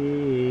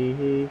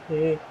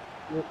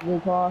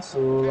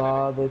Newcastle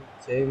are the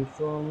team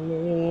for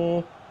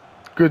me.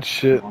 Good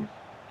shit.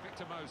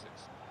 Victor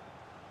Moses.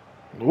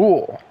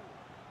 Ooh.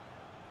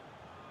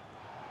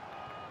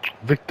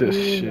 Victor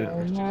shit.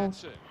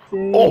 Janssen.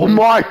 Oh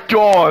my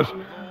god.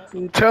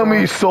 Tell me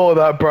you saw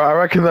that, bro. I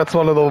reckon that's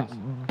one of the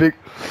big...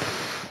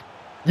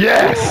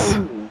 Yes!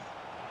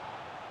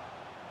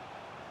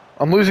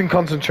 I'm losing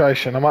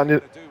concentration. I might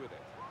need... To do with it.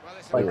 Well,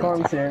 it's By an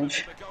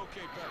content. the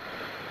goalkeeper.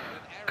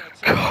 An error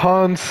to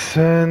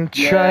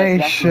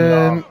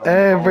Concentration.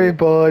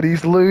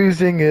 Everybody's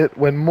losing it.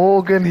 When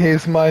Morgan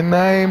hears my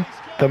name,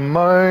 the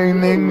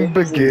moaning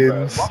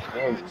begins.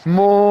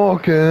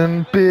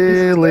 Morgan,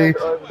 Billy,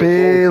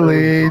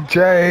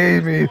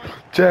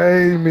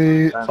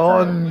 Jamie,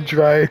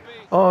 Andre,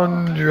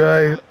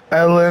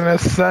 Eleanor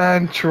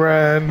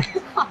Santran.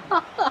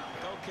 goalkeeper.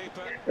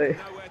 Wait,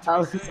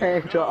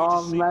 Alexandra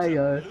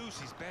Armayo. Lose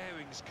his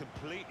bearings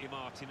completely,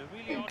 Martin. A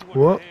really odd one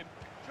What? for him.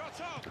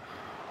 Shot up.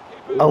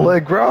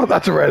 Allegra?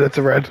 That's a red, His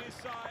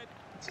side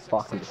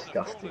fucking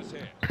disgusting.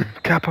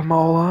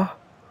 Capamola.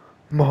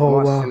 I might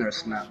Mola. send her a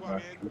snap, bro.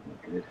 Looking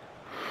good.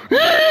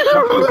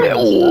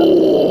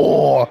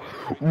 Whoa!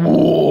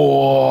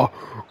 Whoa!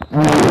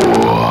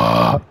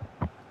 Whoa!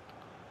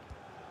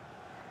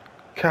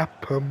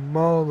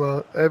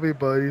 Capamola,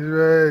 everybody's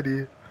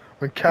ready.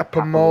 When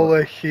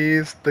Capamola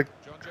hears the...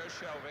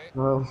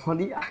 Bro, what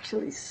are you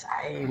actually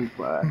saying,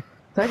 bro?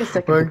 Take a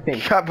second When to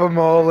think.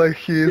 Capamola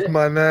hears Just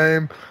my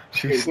name,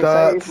 she say as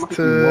starts much as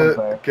you want, to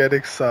bro. get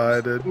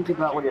excited. Think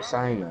about what you're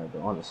saying, though, be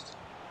honest.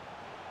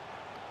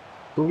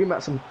 Talking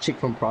about some chick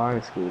from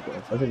primary school, bro.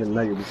 I didn't even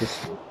know you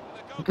existed.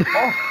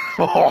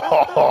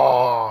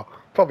 Oh!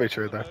 Probably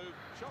true though.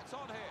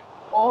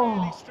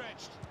 Oh!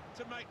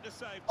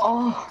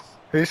 Oh!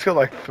 He's got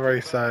like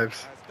 3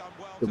 saves.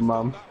 Good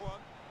mum.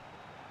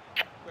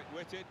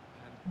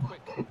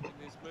 Good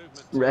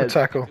Red.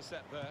 tackle.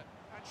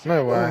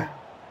 No way.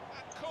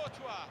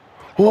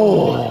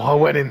 Oh, I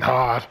went in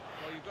hard.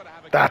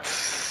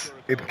 That's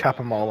in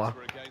Capamola.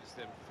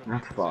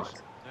 That's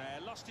fucked.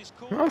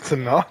 No, it's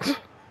not.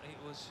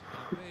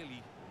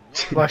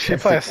 Like, she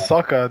plays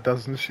soccer,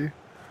 doesn't she?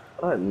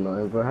 I don't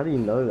know, bro. How do you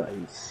know that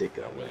he's sick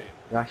of it?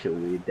 You're actually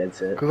weird, dead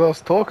set. Because I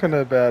was talking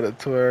about it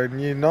to her in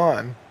year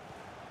 9.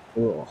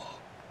 Ugh.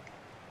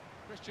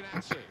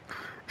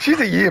 She's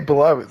a year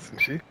below, isn't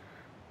she?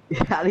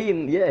 How do you...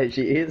 Yeah,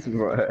 she is,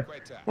 bro. Well,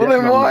 That's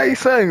then not why are me. you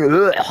saying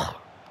ugh?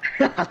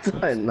 I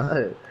don't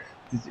know.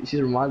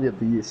 She reminds me of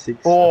the year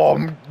 6. Oh,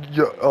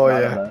 oh I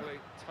don't yeah. know.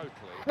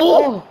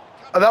 Oh,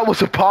 that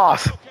was a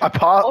pass. I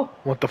passed. Oh.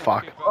 What the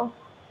fuck? Oh.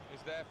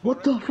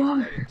 What the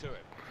fuck?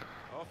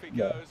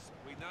 Yeah.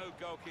 We know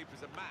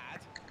goalkeepers are mad.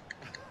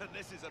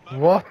 This is a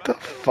What the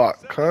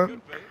fuck,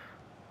 cunt?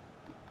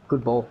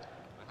 Good ball.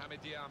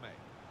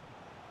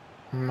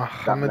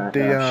 Mohamed That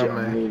shit on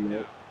Diame. me,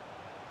 mate.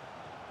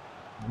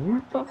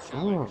 What the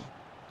fuck?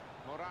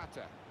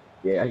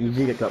 Yeah, you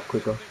did get up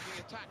quicker.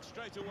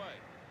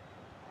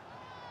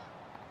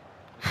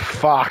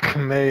 Fuck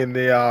me in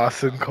the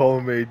ass and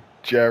call me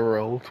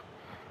Gerald.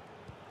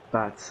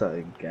 That's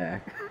so gay.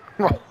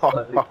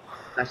 That's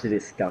actually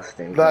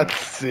disgusting. Bro. That's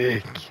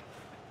sick.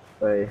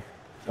 Wait,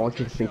 I want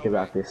you to think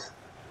about this.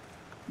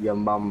 Your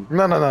mum.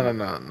 No.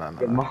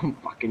 Your mum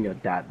fucking your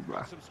dad,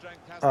 bro.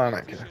 I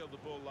don't care.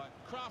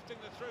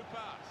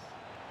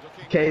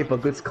 Okay,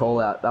 but good call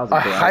out. That was a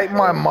I great hate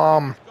my call.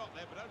 mom.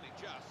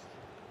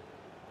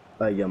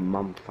 Your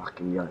mum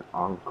fucking your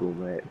uncle,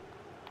 mate.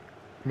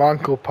 My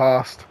uncle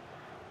passed.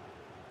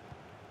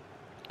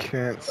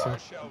 Cancer.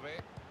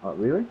 Oh,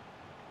 really?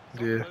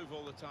 Yeah.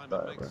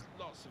 Sorry, bro.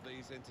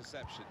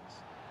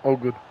 All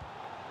good.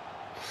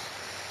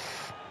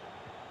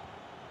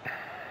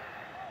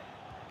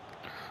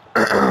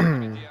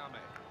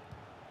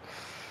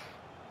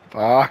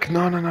 Fuck,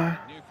 no.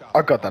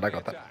 I got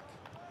that.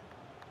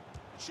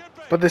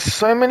 But there's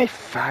so many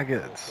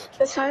faggots.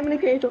 There's so many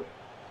people.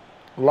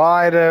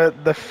 Lighter,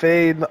 the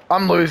feed.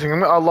 I'm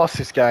losing. I lost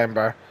this game,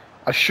 bro.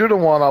 I should have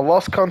won. I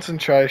lost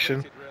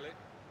concentration.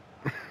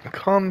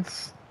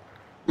 I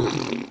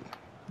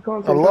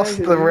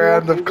lost the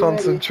round of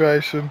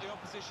concentration.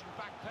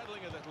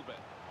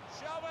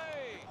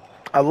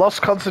 I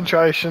lost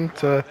concentration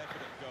to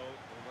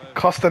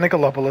Costa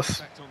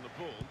Nicolopoulos.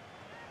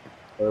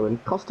 When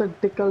Costa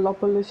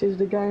Nicolopoulos is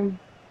the game.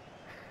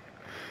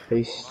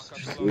 Peace.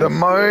 The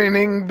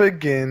moaning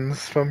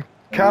begins from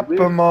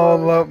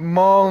Capamola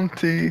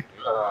Monty.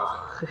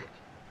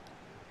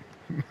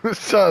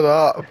 Shut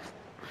up.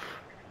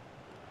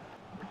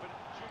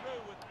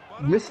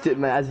 Missed it,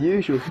 man, as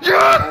usual.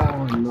 Yeah!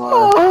 Oh,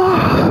 no.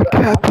 Oh,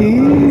 Cappy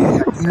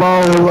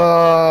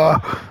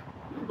Mola.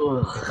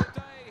 Ugh.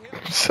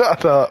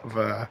 Shut up,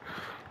 man.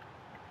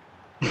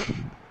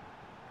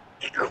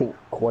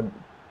 Quad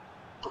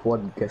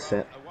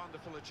cassette.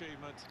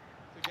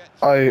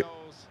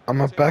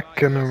 I'm a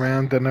back and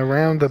around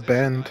the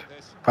bend.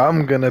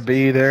 I'm gonna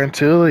be there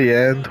until the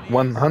end.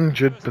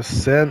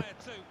 100%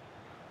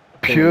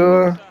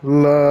 pure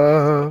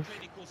love.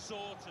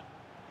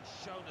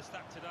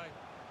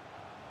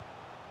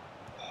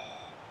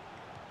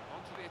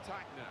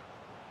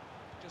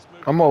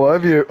 I'm all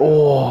over you.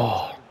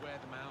 Oh.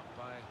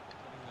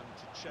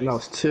 No,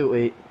 it's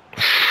 2-8.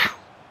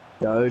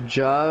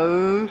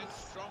 Jojo.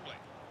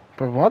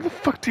 But why the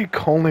fuck do you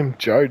call him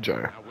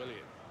Jojo?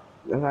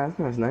 That's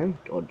not his name.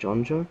 Or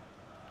John Joe.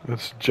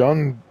 It's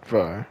John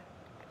Vo.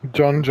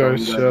 John Joe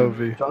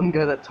Shelby.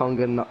 Jongo that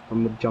Tonga nut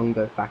from the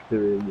Jongo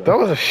factory. Bro. That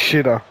was a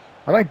shitter.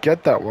 I don't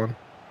get that one.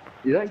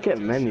 You don't get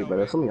many, but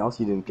there's something else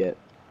you didn't get.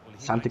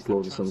 Santa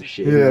Claus or some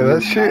shit. Yeah,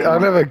 that shit. I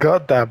never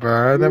got that,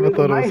 bro. I never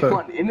thought it was that.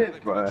 One in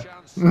it, bro.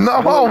 No,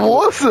 I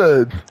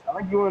wasn't. I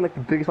think you were like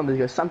the biggest one that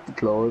goes Santa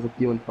Claus, like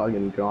you and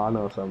fucking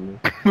Ghana or something.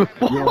 you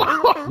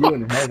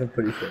and Hev, I'm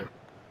pretty sure.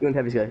 You and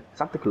Hev go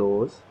Santa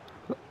Claus.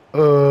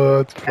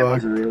 It's That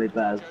was fucked. really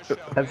bad.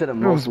 Hev said it It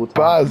was multiple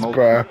Baz, times.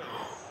 bro.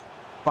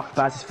 Fuck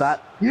Baz is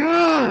fat.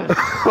 Yeah.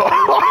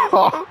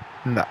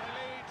 Nah.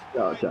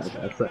 Oh, okay,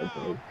 that's so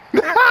funny.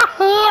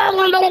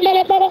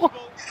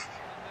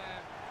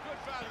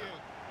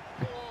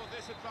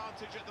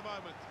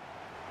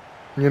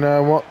 You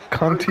know what,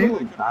 cunty?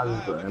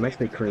 Baz, bro. It makes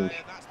me cringe.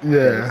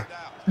 Yeah.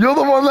 You're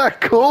the one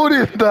that called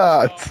him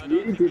that!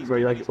 You did, bro.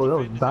 You're like, oh,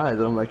 that was bad.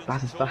 And I'm like,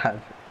 that is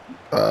bad.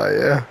 Oh,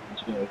 yeah.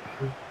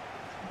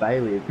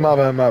 Bailey, My bro.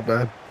 bad, my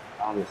bad.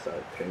 I'm so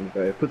cringe,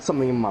 bro. Put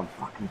something in my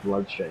fucking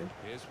bloodstream.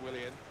 Here's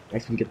Willian.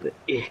 Makes me get the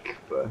ick,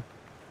 bro.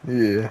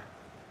 Yeah.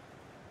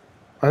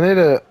 I need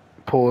to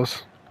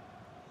pause.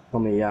 Tell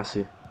me,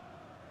 Yasu.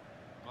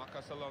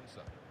 Marcos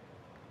Alonso.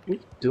 What are you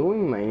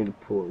doing, man? You need to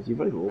pause. You've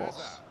already lost.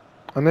 Hazard.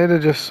 I need to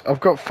just... I've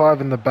got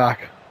 5 in the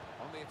back.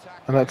 On the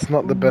attack. And that's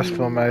not the best Ooh.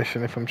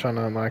 formation if I'm trying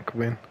to, like,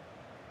 win.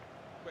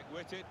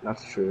 Quick-witted.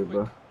 That's true, Quick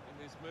bro. in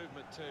his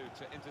movement too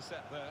to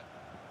intercept there.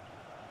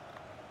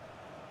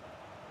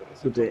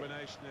 It's a Good day.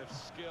 combination of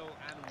skill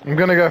and I'm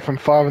gonna go from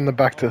 5 in the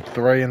back to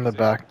 3 in the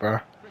back, bro.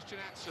 Christian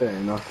Atsu. Fair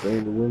enough, they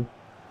need to win.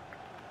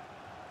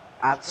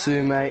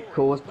 Atsu, mate.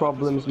 Cause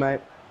problems, mate.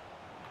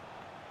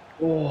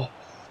 Oh.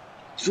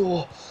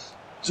 Jaw.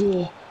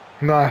 Jaw.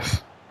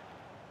 Nice.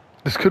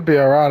 This could be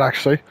alright,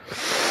 actually.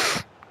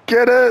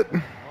 Get it!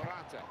 Morata.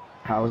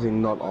 How is he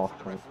not Well, off,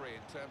 for the man? referee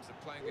in terms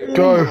of playing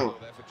Go.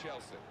 there for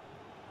Chelsea.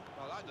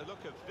 I like the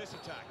look of this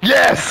attack.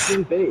 Yes!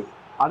 Shouldn't be.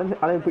 I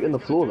didn't put you on the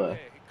floor though. It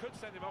could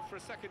send him off for a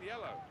second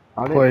yellow.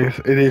 I didn't.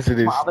 Please, it is, it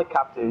is. My other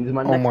captain is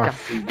my Oh next my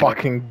captain. bro.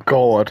 fucking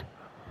god.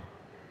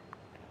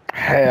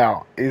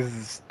 How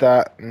is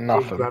that He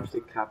nothing? grabs the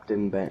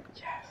captain bench.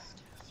 Yes.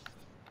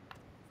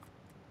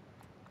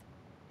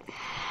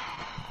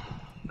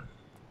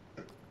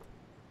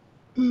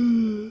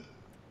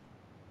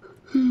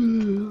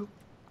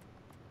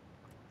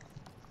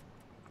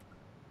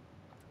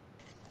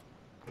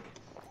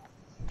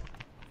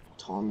 What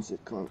time is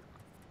it? Come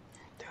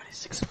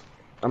 36.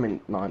 I mean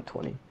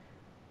 9:20.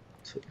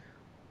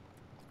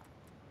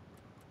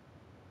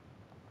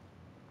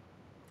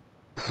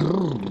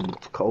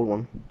 Cold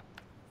one.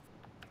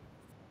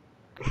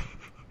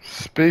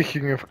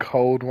 Speaking of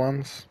cold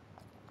ones,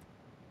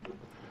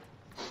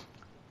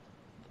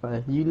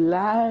 You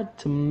lied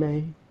to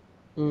me.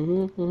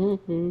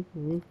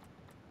 Mm-hmm.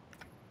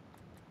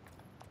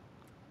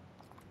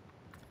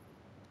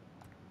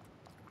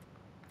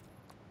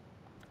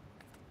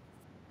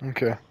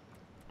 okay.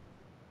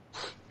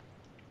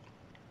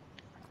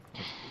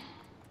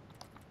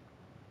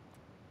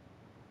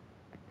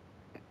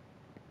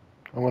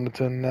 I wanted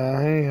to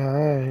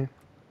know.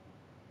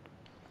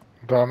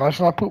 But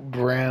imagine I put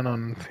Brown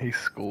on, he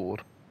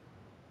scored.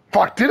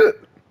 Fuck, did it?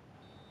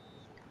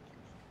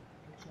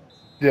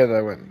 Yeah,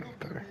 they went.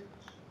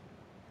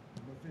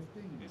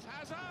 It's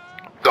Hazard.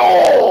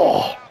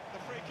 Oh! The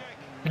free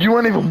kick. You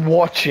weren't even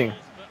watching. Keeper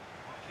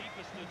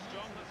stood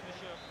strong, that's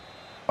for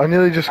sure. I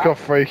nearly just got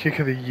free kick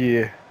of the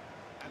year.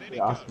 And in he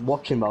Yeah, I was goes.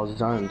 watching, but I was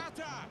zoned.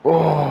 Morata.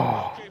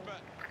 Oh. Goalkeeper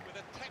with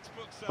a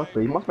textbook save. Fuck, but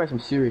you must make some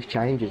serious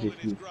changes Ball if in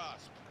his you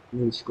grasp.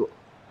 really score.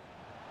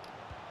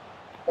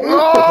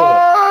 No!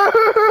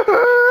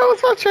 That was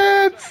my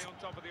chance! Certainly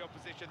on top of the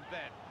opposition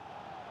then.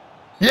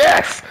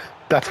 Yes!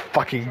 That's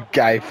fucking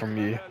gay from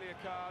you. Earlier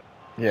card.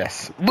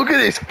 Yes. Look at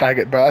this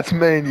faggot, bro. That's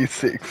me in year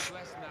 6.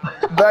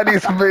 That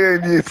is me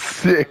in year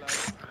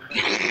 6. He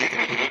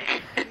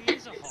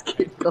is a hot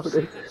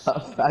It's not a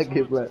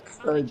faggot, bro. It's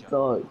so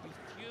dog. I'd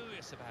be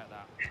furious about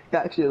that. It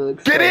actually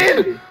looks Get so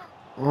in! good.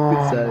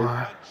 Oh save.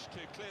 my. Punch to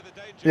clear the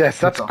danger. Yes,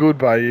 that's good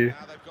by you. Now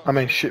they've got I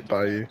mean, to shit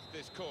by you. defend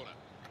this corner.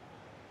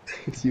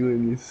 It's you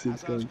and your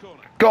six Hazard's guns.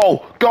 corner.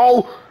 Goal!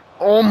 Goal!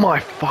 Oh my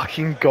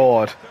fucking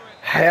god.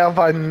 How have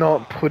I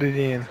not put it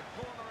in?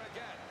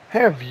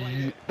 How have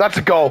you... That's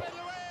a goal.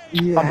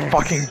 I'm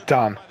fucking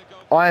done.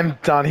 I am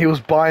done. He was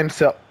by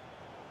himself.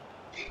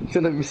 You're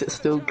gonna be sit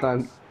still,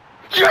 cunt.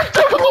 Yes,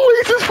 David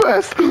Luiz's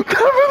first! David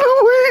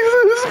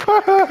Luiz's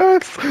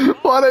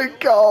first! What a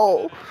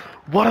goal!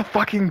 What a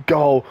fucking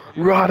goal.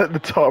 Right at the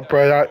top,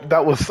 bro.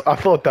 I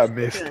thought that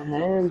missed. Get a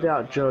hand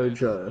out, Jojo.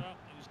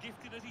 He was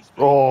gifted at his feet.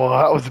 Oh,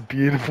 that was a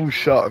beautiful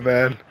shot,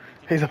 man.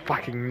 He's a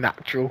fucking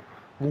natural.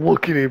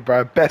 Look at him,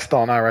 bro. Best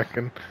on, I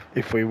reckon,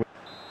 if we win.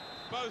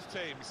 Both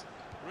teams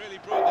really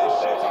brought their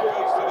shooting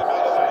boots to the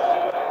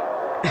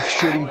match.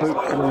 Shooting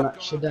boot for the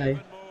match today.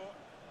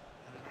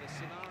 The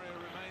scenario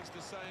remains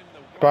the same. The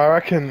But I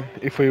reckon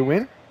if we win,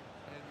 in the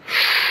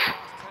last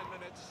 10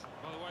 minutes.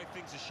 Well, the way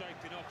things are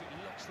shaping up,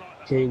 it looks like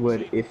the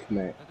Keyword home team if,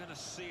 mate. are going to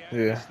see out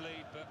Yeah. this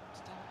lead, but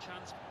still a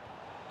chance.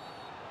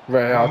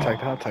 red, I'll take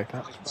that, I'll take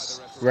that.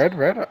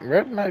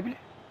 Red, maybe?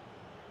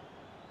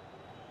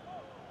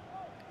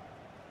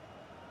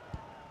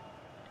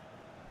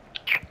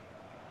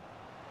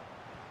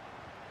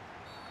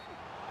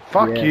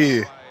 Fuck Yes.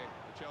 you. By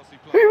the Chelsea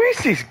Who player. is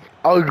this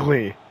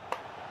ugly? Well,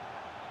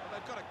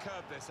 they've got to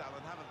curb this,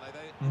 Alan,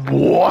 haven't they?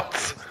 What?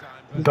 This time,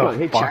 He's The got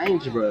he fuck?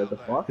 changed, bro. The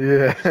fuck? Yeah.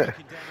 Looking down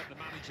at the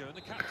manager, and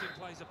the captain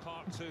plays a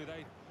part too.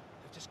 They've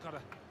just got to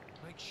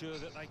make sure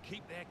that they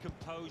keep their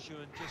composure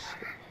and just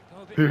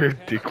go a bit You're more a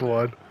careful.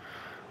 dickwad.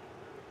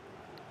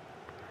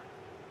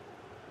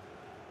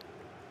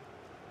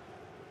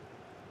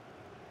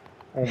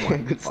 Oh my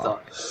Good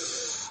fuck.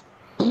 start.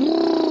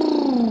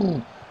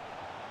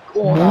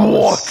 Oh, that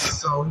was What?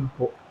 so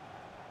important.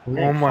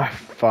 Oh my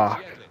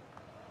fuck. Gently.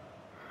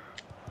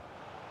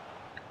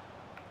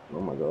 Oh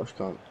my gosh,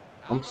 can't.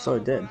 I'm so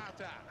dead.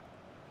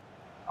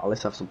 Oh,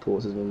 let's have some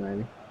pauses,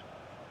 maybe.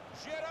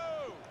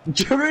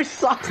 Giroud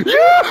sucks.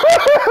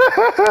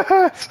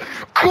 Yes!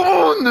 Come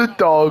on, the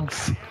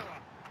dogs!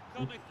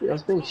 I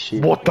was being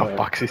shit. What the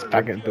fuck's this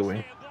faggot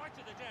doing?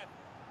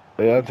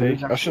 Yeah,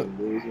 Giroud's I actually should.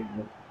 losing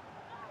it.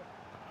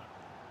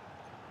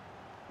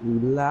 You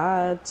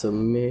lied to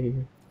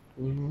me.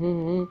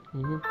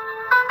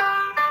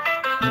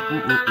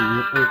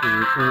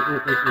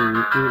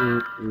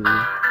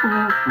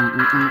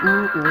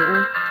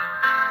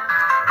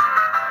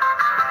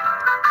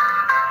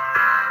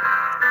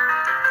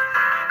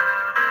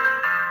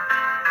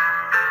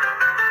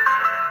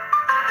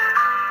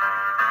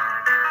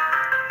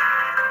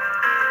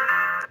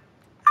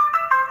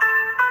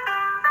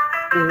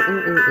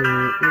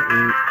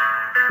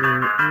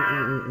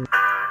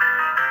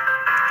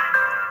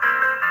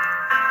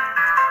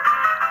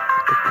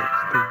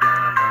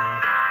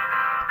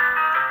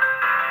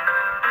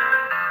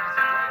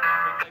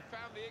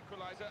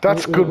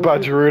 That's good by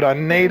Giroud. I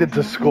needed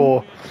to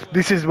score.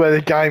 This is where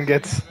the game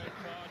gets...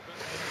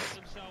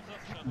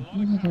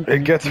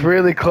 It gets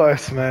really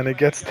close, man. It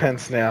gets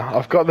tense now.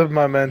 I've got the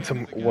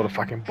momentum. What a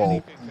fucking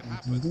ball.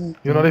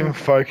 You're not even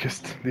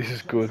focused. This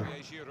is good.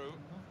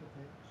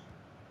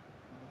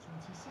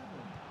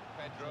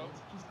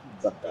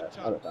 Got that.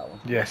 I got that one.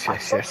 Yes,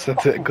 yes, yes.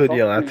 That's a good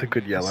yellow. That's a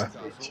good yellow.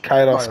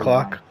 Kados Sorry,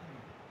 Clark. man.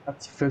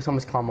 That's the first time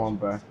it's come on,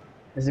 bro.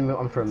 This has been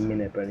on for a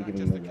minute, bro. They're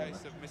giving me a yellow.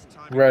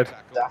 Red.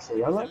 That's a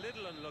yellow?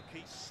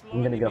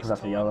 I'm gonna go for that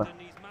for yellow.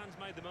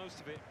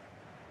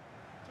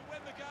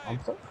 I'm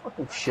so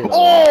fucking shit.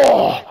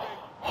 Oh!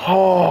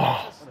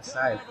 Oh! What a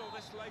save.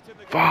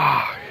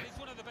 Fuck.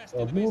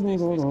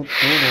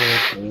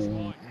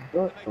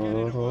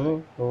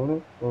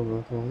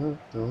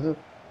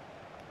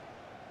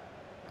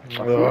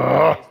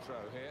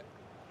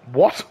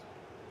 What?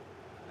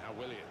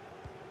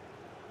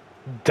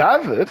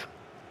 David?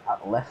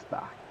 At left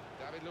back.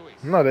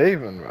 Not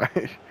even,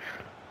 mate.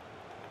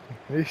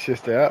 He's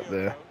just out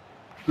there.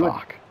 Good.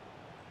 Fuck.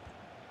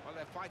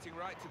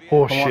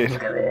 Oh shit.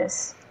 Look at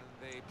this.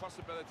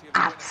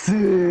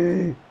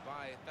 Atsu!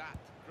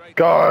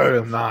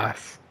 Go!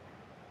 Nice.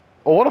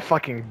 Oh, what a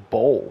fucking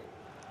ball.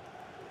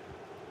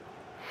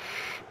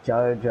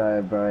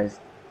 Jojo, bro.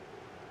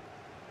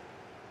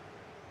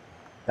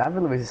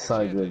 David Luiz is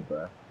so good,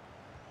 bro.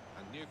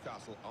 And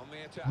Newcastle on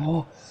the attack.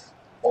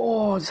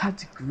 Oh, just had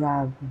to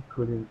grab.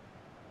 Couldn't.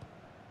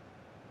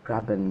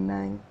 Grab a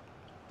nang.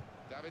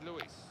 David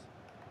Luiz.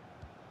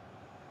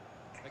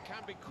 They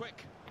can be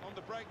quick on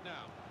the break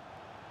now.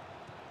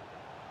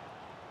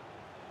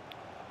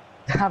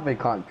 David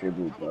can't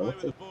dribble, bro.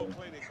 What's it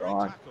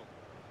try?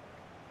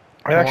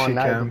 I actually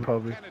now can,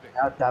 probably.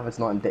 Now David's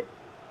not in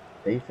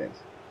defense.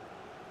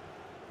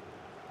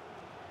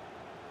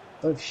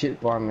 Don't shit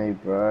by me,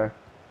 bro.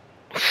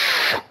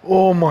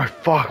 Oh my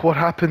fuck, what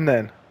happened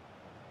then?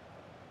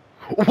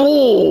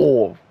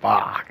 Oh,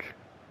 fuck.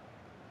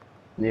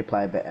 Need to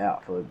play a bit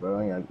out for it, bro.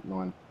 Only like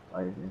 9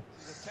 players in.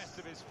 It's a test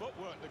of his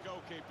footwork, the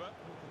goalkeeper.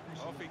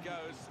 Off he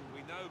goes.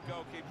 We know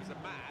goalkeepers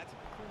are mad.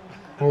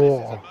 This is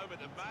a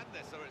moment of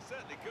madness, or it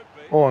certainly could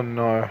be. Oh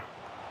no.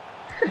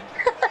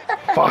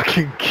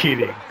 Fucking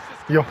kidding.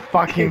 You're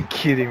fucking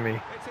kidding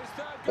me.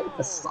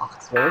 That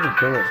sucks, bro. What's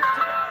he doing?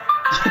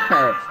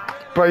 Yeah.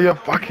 Bro, you're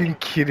fucking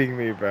kidding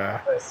me, bro.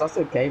 It's such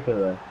a keeper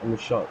though, in the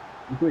shot.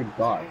 Look where he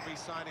dies.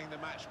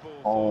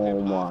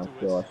 Oh my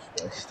gosh,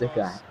 bro. Stick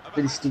out.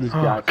 But he stood his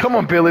ground. Come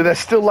on, Billy. There's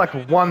still like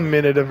 1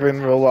 minute of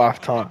in real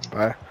life time,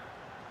 bro.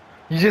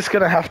 You're just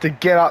gonna have to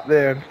get up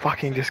there and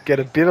fucking just get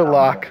a bit of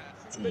luck.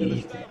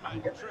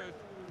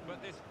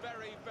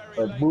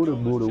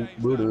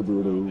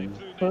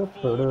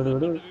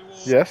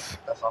 Yes.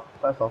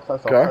 First off.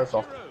 Go.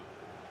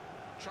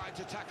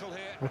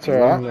 That's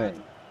alright.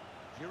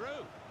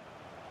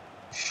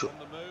 Shit.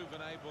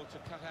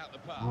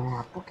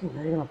 Oh, fucking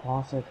they're gonna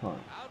pass it, cunt.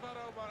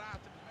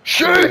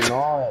 Shoot!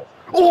 Nice.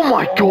 Oh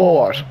my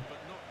god!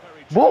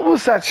 What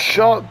was that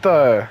shot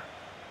though?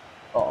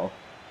 Uh-oh.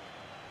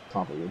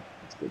 Can't be good.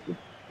 It's good.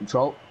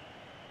 Control.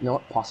 You know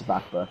what? Pass it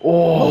back, bro.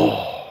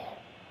 Oh!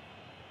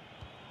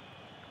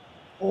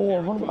 Oh, I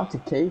wanna get back to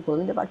keeper. I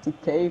wanna get back to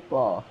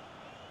keeper.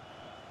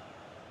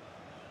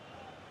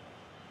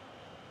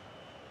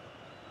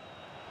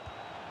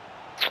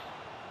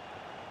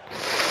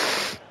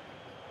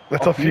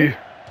 That's off you.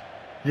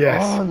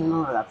 Yes. Oh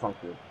no, that's not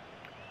good.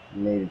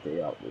 Needed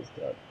to up this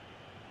guy.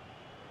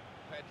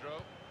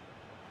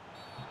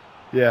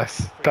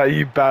 Yes. That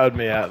you bowed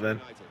me out then.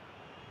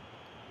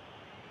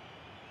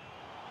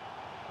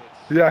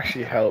 You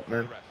actually helped,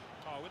 man.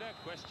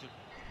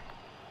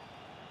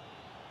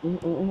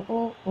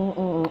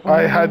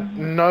 I had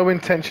no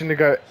intention to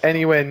go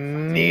anywhere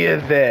near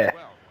there.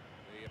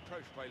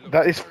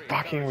 That is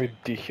fucking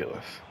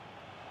ridiculous.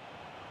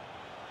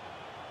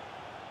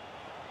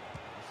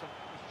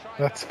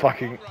 That's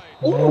fucking...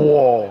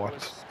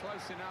 What?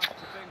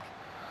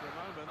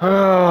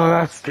 Oh,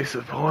 that's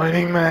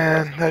disappointing,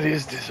 man. That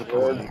is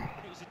disappointing.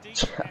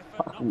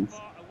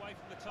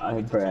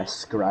 I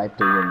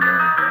scraped a win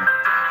there, bro.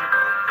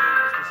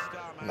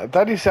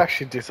 That is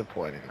actually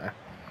disappointing, though.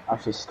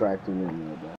 Actually scraped him in there, bro.